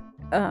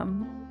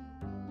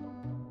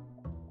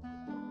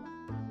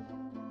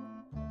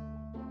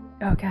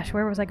 Oh gosh,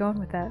 where was I going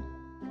with that?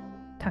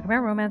 Talking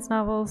about romance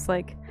novels,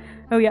 like,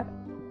 oh yeah,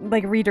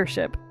 like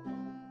readership.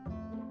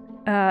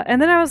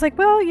 And then I was like,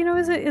 well,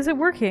 is it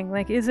working?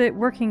 Like, is it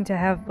working to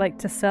have like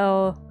to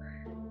sell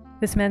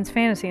this men's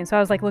fantasy? And so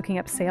I was like looking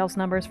up sales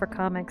numbers for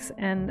comics,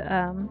 and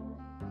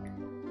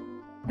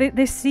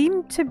they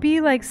seem to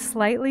be like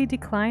slightly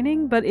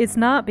declining, but it's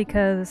not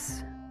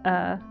because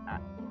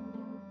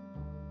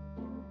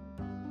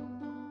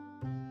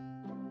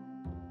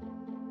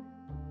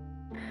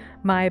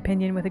my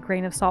opinion with a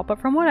grain of salt, but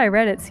from what I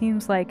read, it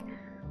seems like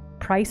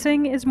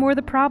pricing is more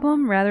the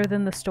problem rather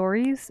than the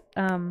stories.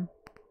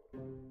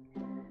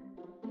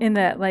 In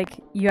that, like,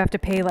 you have to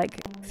pay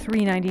like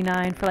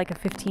 $3.99 for like a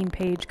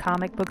 15-page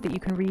comic book that you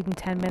can read in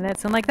 10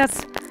 minutes, and like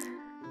that's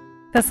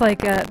like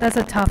that's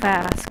a tough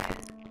ask,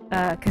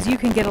 because you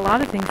can get a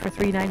lot of things for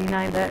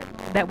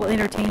 $3.99 that will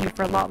entertain you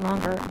for a lot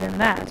longer than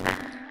that.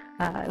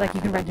 Like, you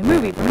can rent a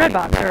movie from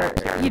Redbox, or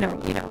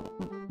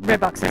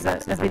Redbox is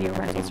a video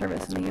rental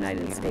service in the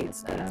United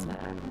States.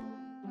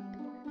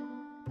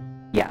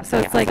 Yeah, so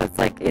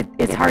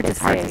it's hard to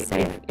say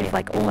if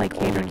like only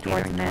catering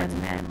towards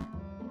men.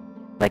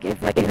 Like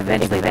if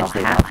eventually they'll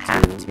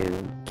have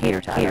to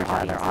cater to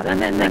other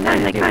audiences, and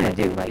then they kind of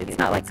do. Like, it's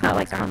not like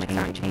comics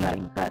aren't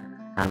changing, but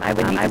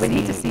I would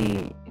need to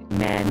see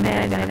men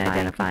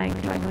identifying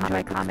to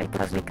enjoy comic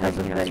books because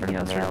of the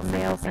sort of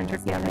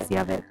male-centric fantasy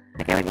of it.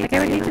 Like, I would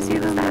need to see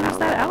them as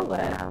that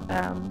outlet.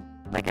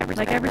 Like, I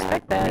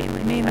respect that. I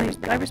mean, I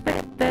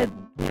respect that.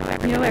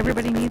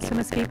 Everybody needs some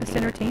escapist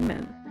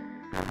entertainment.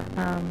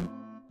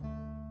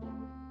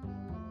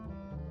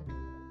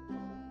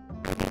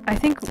 I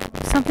think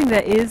something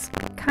that is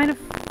kind of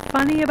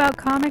funny about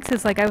comics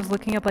is, like, I was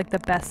looking up like the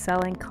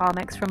best-selling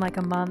comics from like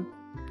a month,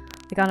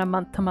 like on a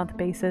month-to-month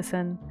basis,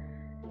 and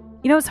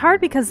it's hard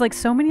because like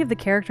so many of the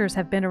characters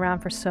have been around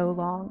for so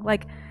long.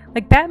 Like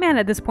Batman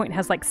at this point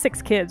has like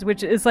 6 kids,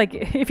 which is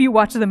like, if you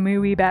watch the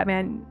movie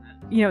Batman,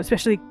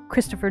 especially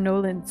Christopher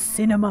Nolan's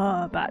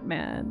cinema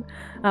Batman.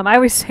 I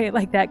always say it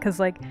like that because,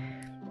 like,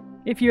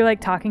 if you're like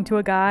talking to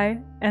a guy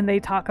and they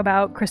talk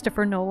about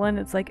Christopher Nolan,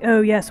 it's like,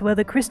 oh yes, well,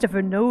 the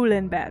Christopher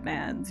Nolan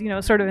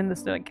Batmans, sort of in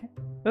this like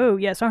oh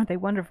yes, aren't they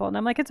wonderful? And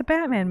I'm like, it's a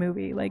Batman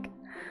movie. Like,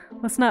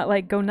 let's not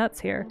like go nuts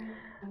here.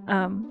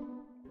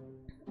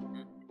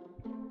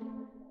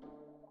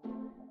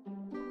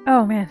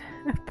 Oh man,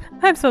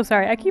 I'm so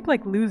sorry. I keep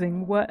like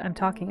losing what I'm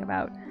talking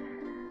about.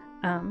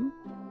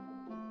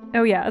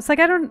 Oh yeah, it's like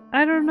I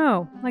don't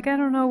know. Like I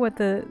don't know what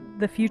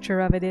the future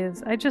of it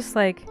is. I just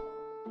like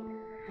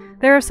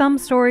there are some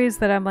stories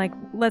that I'm like,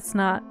 let's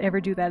not ever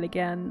do that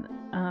again.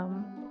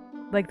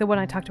 Like the one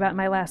I talked about in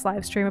my last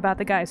live stream about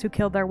the guys who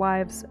killed their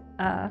wives.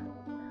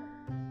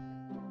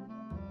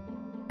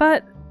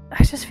 But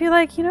I just feel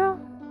like, you know,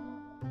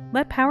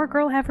 let Power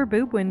Girl have her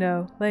boob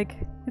window.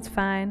 Like, it's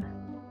fine.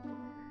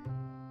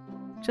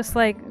 Just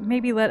like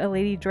maybe let a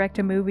lady direct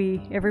a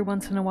movie every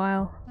once in a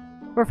while.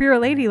 Or if you're a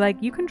lady,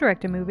 like, you can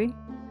direct a movie.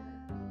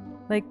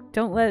 Like,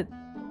 don't let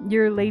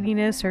your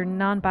ladiness or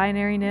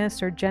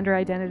non-binariness or gender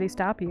identity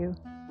stop you.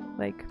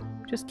 Like,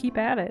 just keep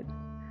at it.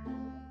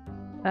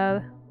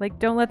 Like,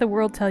 don't let the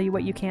world tell you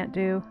what you can't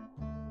do.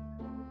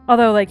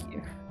 Although, like,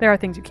 there are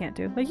things you can't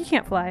do. Like, you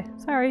can't fly.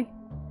 Sorry.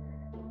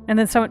 And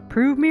then someone,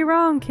 prove me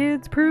wrong,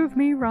 kids, prove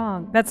me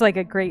wrong. That's like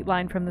a great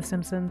line from The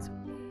Simpsons.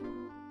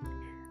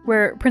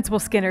 Where Principal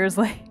Skinner is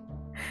like,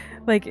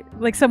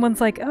 like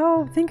someone's like,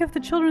 oh, think of the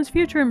children's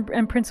future,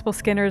 and Principal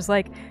Skinner's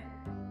like,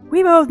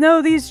 we both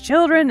know these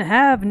children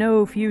have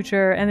no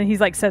future. And then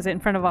he's like says it in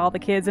front of all the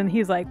kids, and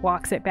he's like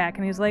walks it back,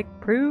 and he's like,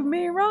 prove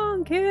me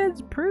wrong,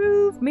 kids,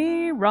 prove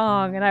me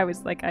wrong. And I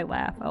was like, I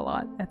laugh a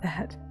lot at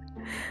that.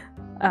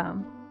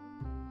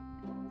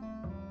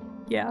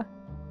 Yeah,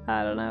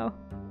 I don't know.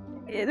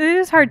 It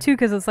is hard too,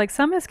 because it's like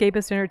some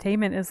escapist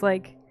entertainment is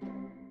like,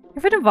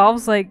 if it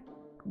involves like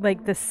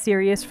the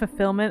serious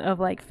fulfillment of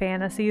like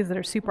fantasies that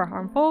are super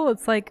harmful,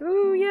 it's like,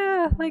 ooh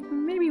yeah, like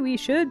maybe we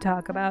should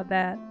talk about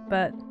that.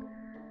 But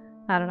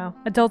I don't know,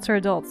 adults are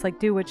adults, like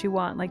do what you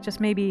want, like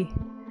just maybe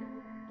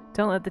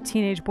don't let the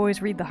teenage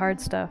boys read the hard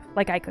stuff.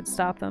 Like I could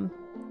stop them.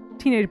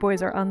 Teenage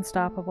boys are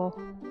unstoppable.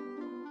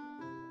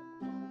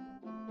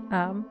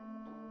 I'm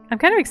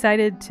kind of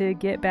excited to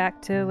get back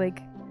to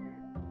like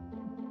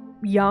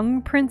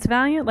young Prince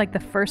Valiant, like the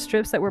first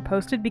strips that were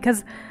posted,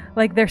 because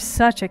like they're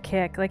such a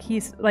kick. Like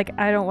he's like,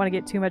 I don't want to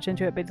get too much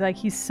into it, but like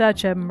he's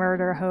such a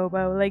murder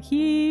hobo. Like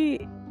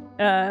he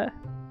it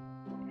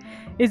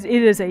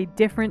is a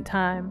different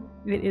time.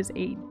 It is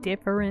a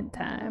different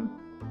time.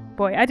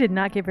 Boy, I did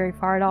not get very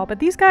far at all, but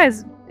these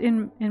guys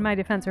in my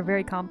defense are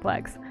very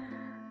complex.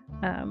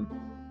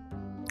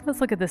 Let's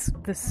look at this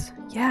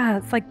yeah,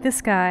 it's like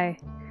this guy,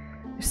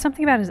 there's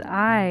something about his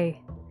eye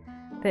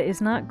that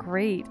is not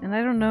great, and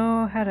I don't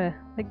know how to,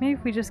 like, maybe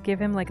if we just give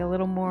him like a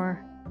little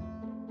more.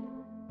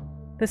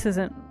 This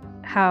isn't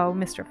how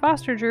Mr.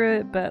 Foster drew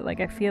it, but like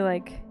I feel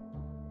like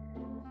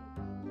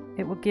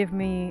it will give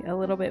me a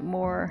little bit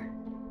more.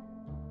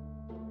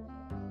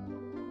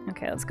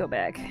 Okay, let's go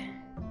back.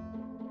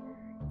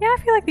 Yeah, I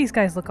feel like these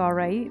guys look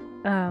alright.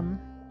 I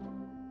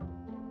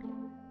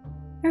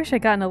wish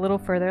I'd gotten a little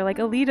further. Like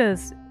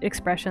Aleta's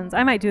expressions,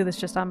 I might do this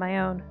just on my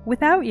own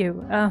without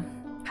you,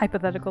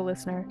 hypothetical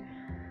listener.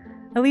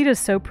 Aleta's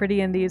so pretty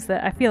in these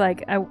that I feel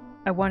like I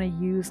want to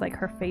use like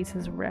her face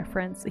as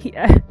reference.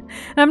 And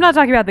I'm not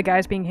talking about the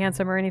guys being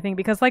handsome or anything,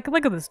 because like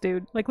look at this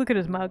dude, like look at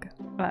his mug.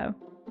 Wow.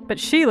 But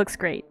she looks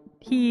great.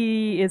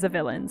 He is a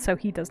villain, so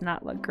he does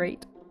not look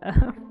great.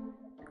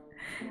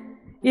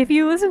 If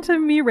you listen to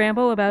me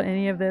ramble about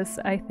any of this,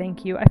 I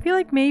thank you. I feel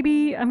like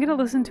maybe I'm gonna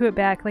listen to it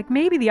back. Like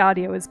maybe the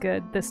audio is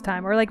good this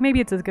time, or like maybe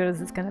it's as good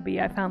as it's gonna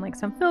be. I found like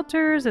some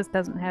filters. It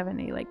doesn't have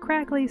any like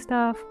crackly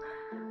stuff.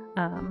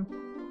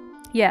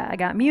 Yeah, I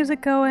got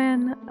music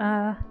going.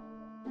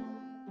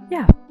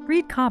 Yeah,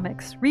 read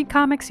comics. Read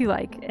comics you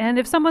like. And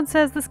if someone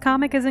says this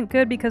comic isn't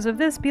good because of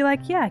this, be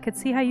like, yeah, I could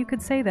see how you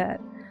could say that.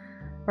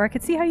 Or I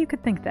could see how you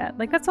could think that.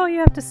 Like, that's all you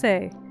have to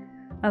say.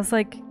 I was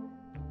like,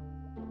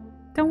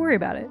 don't worry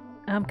about it.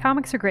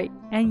 Comics are great.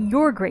 And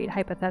you're great,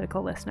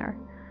 hypothetical listener.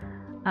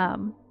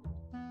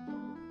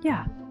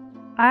 Yeah,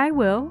 I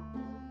will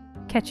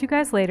catch you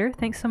guys later.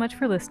 Thanks so much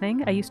for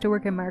listening. I used to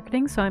work in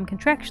marketing, so I'm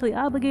contractually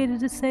obligated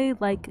to say,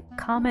 like,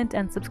 comment,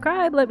 and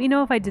subscribe. Let me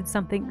know if I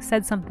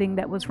said something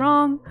that was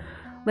wrong.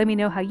 Let me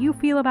know how you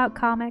feel about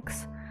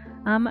comics.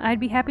 I'd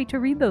be happy to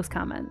read those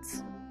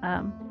comments.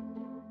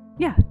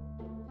 Yeah,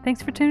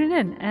 thanks for tuning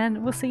in,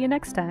 and we'll see you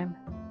next time.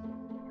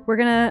 We're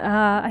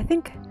gonna, I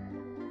think,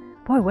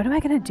 boy, what am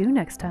I gonna do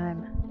next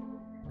time?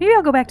 Maybe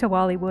I'll go back to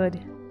Wally Wood.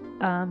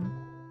 I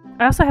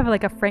also have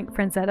like a Frank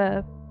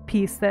Franzetta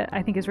piece that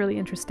I think is really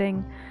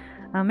interesting.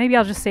 Maybe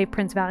I'll just save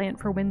Prince Valiant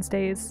for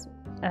Wednesdays.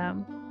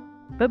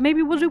 But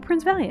maybe we'll do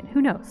Prince Valiant.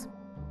 Who knows?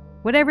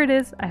 Whatever it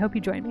is, I hope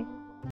you join me.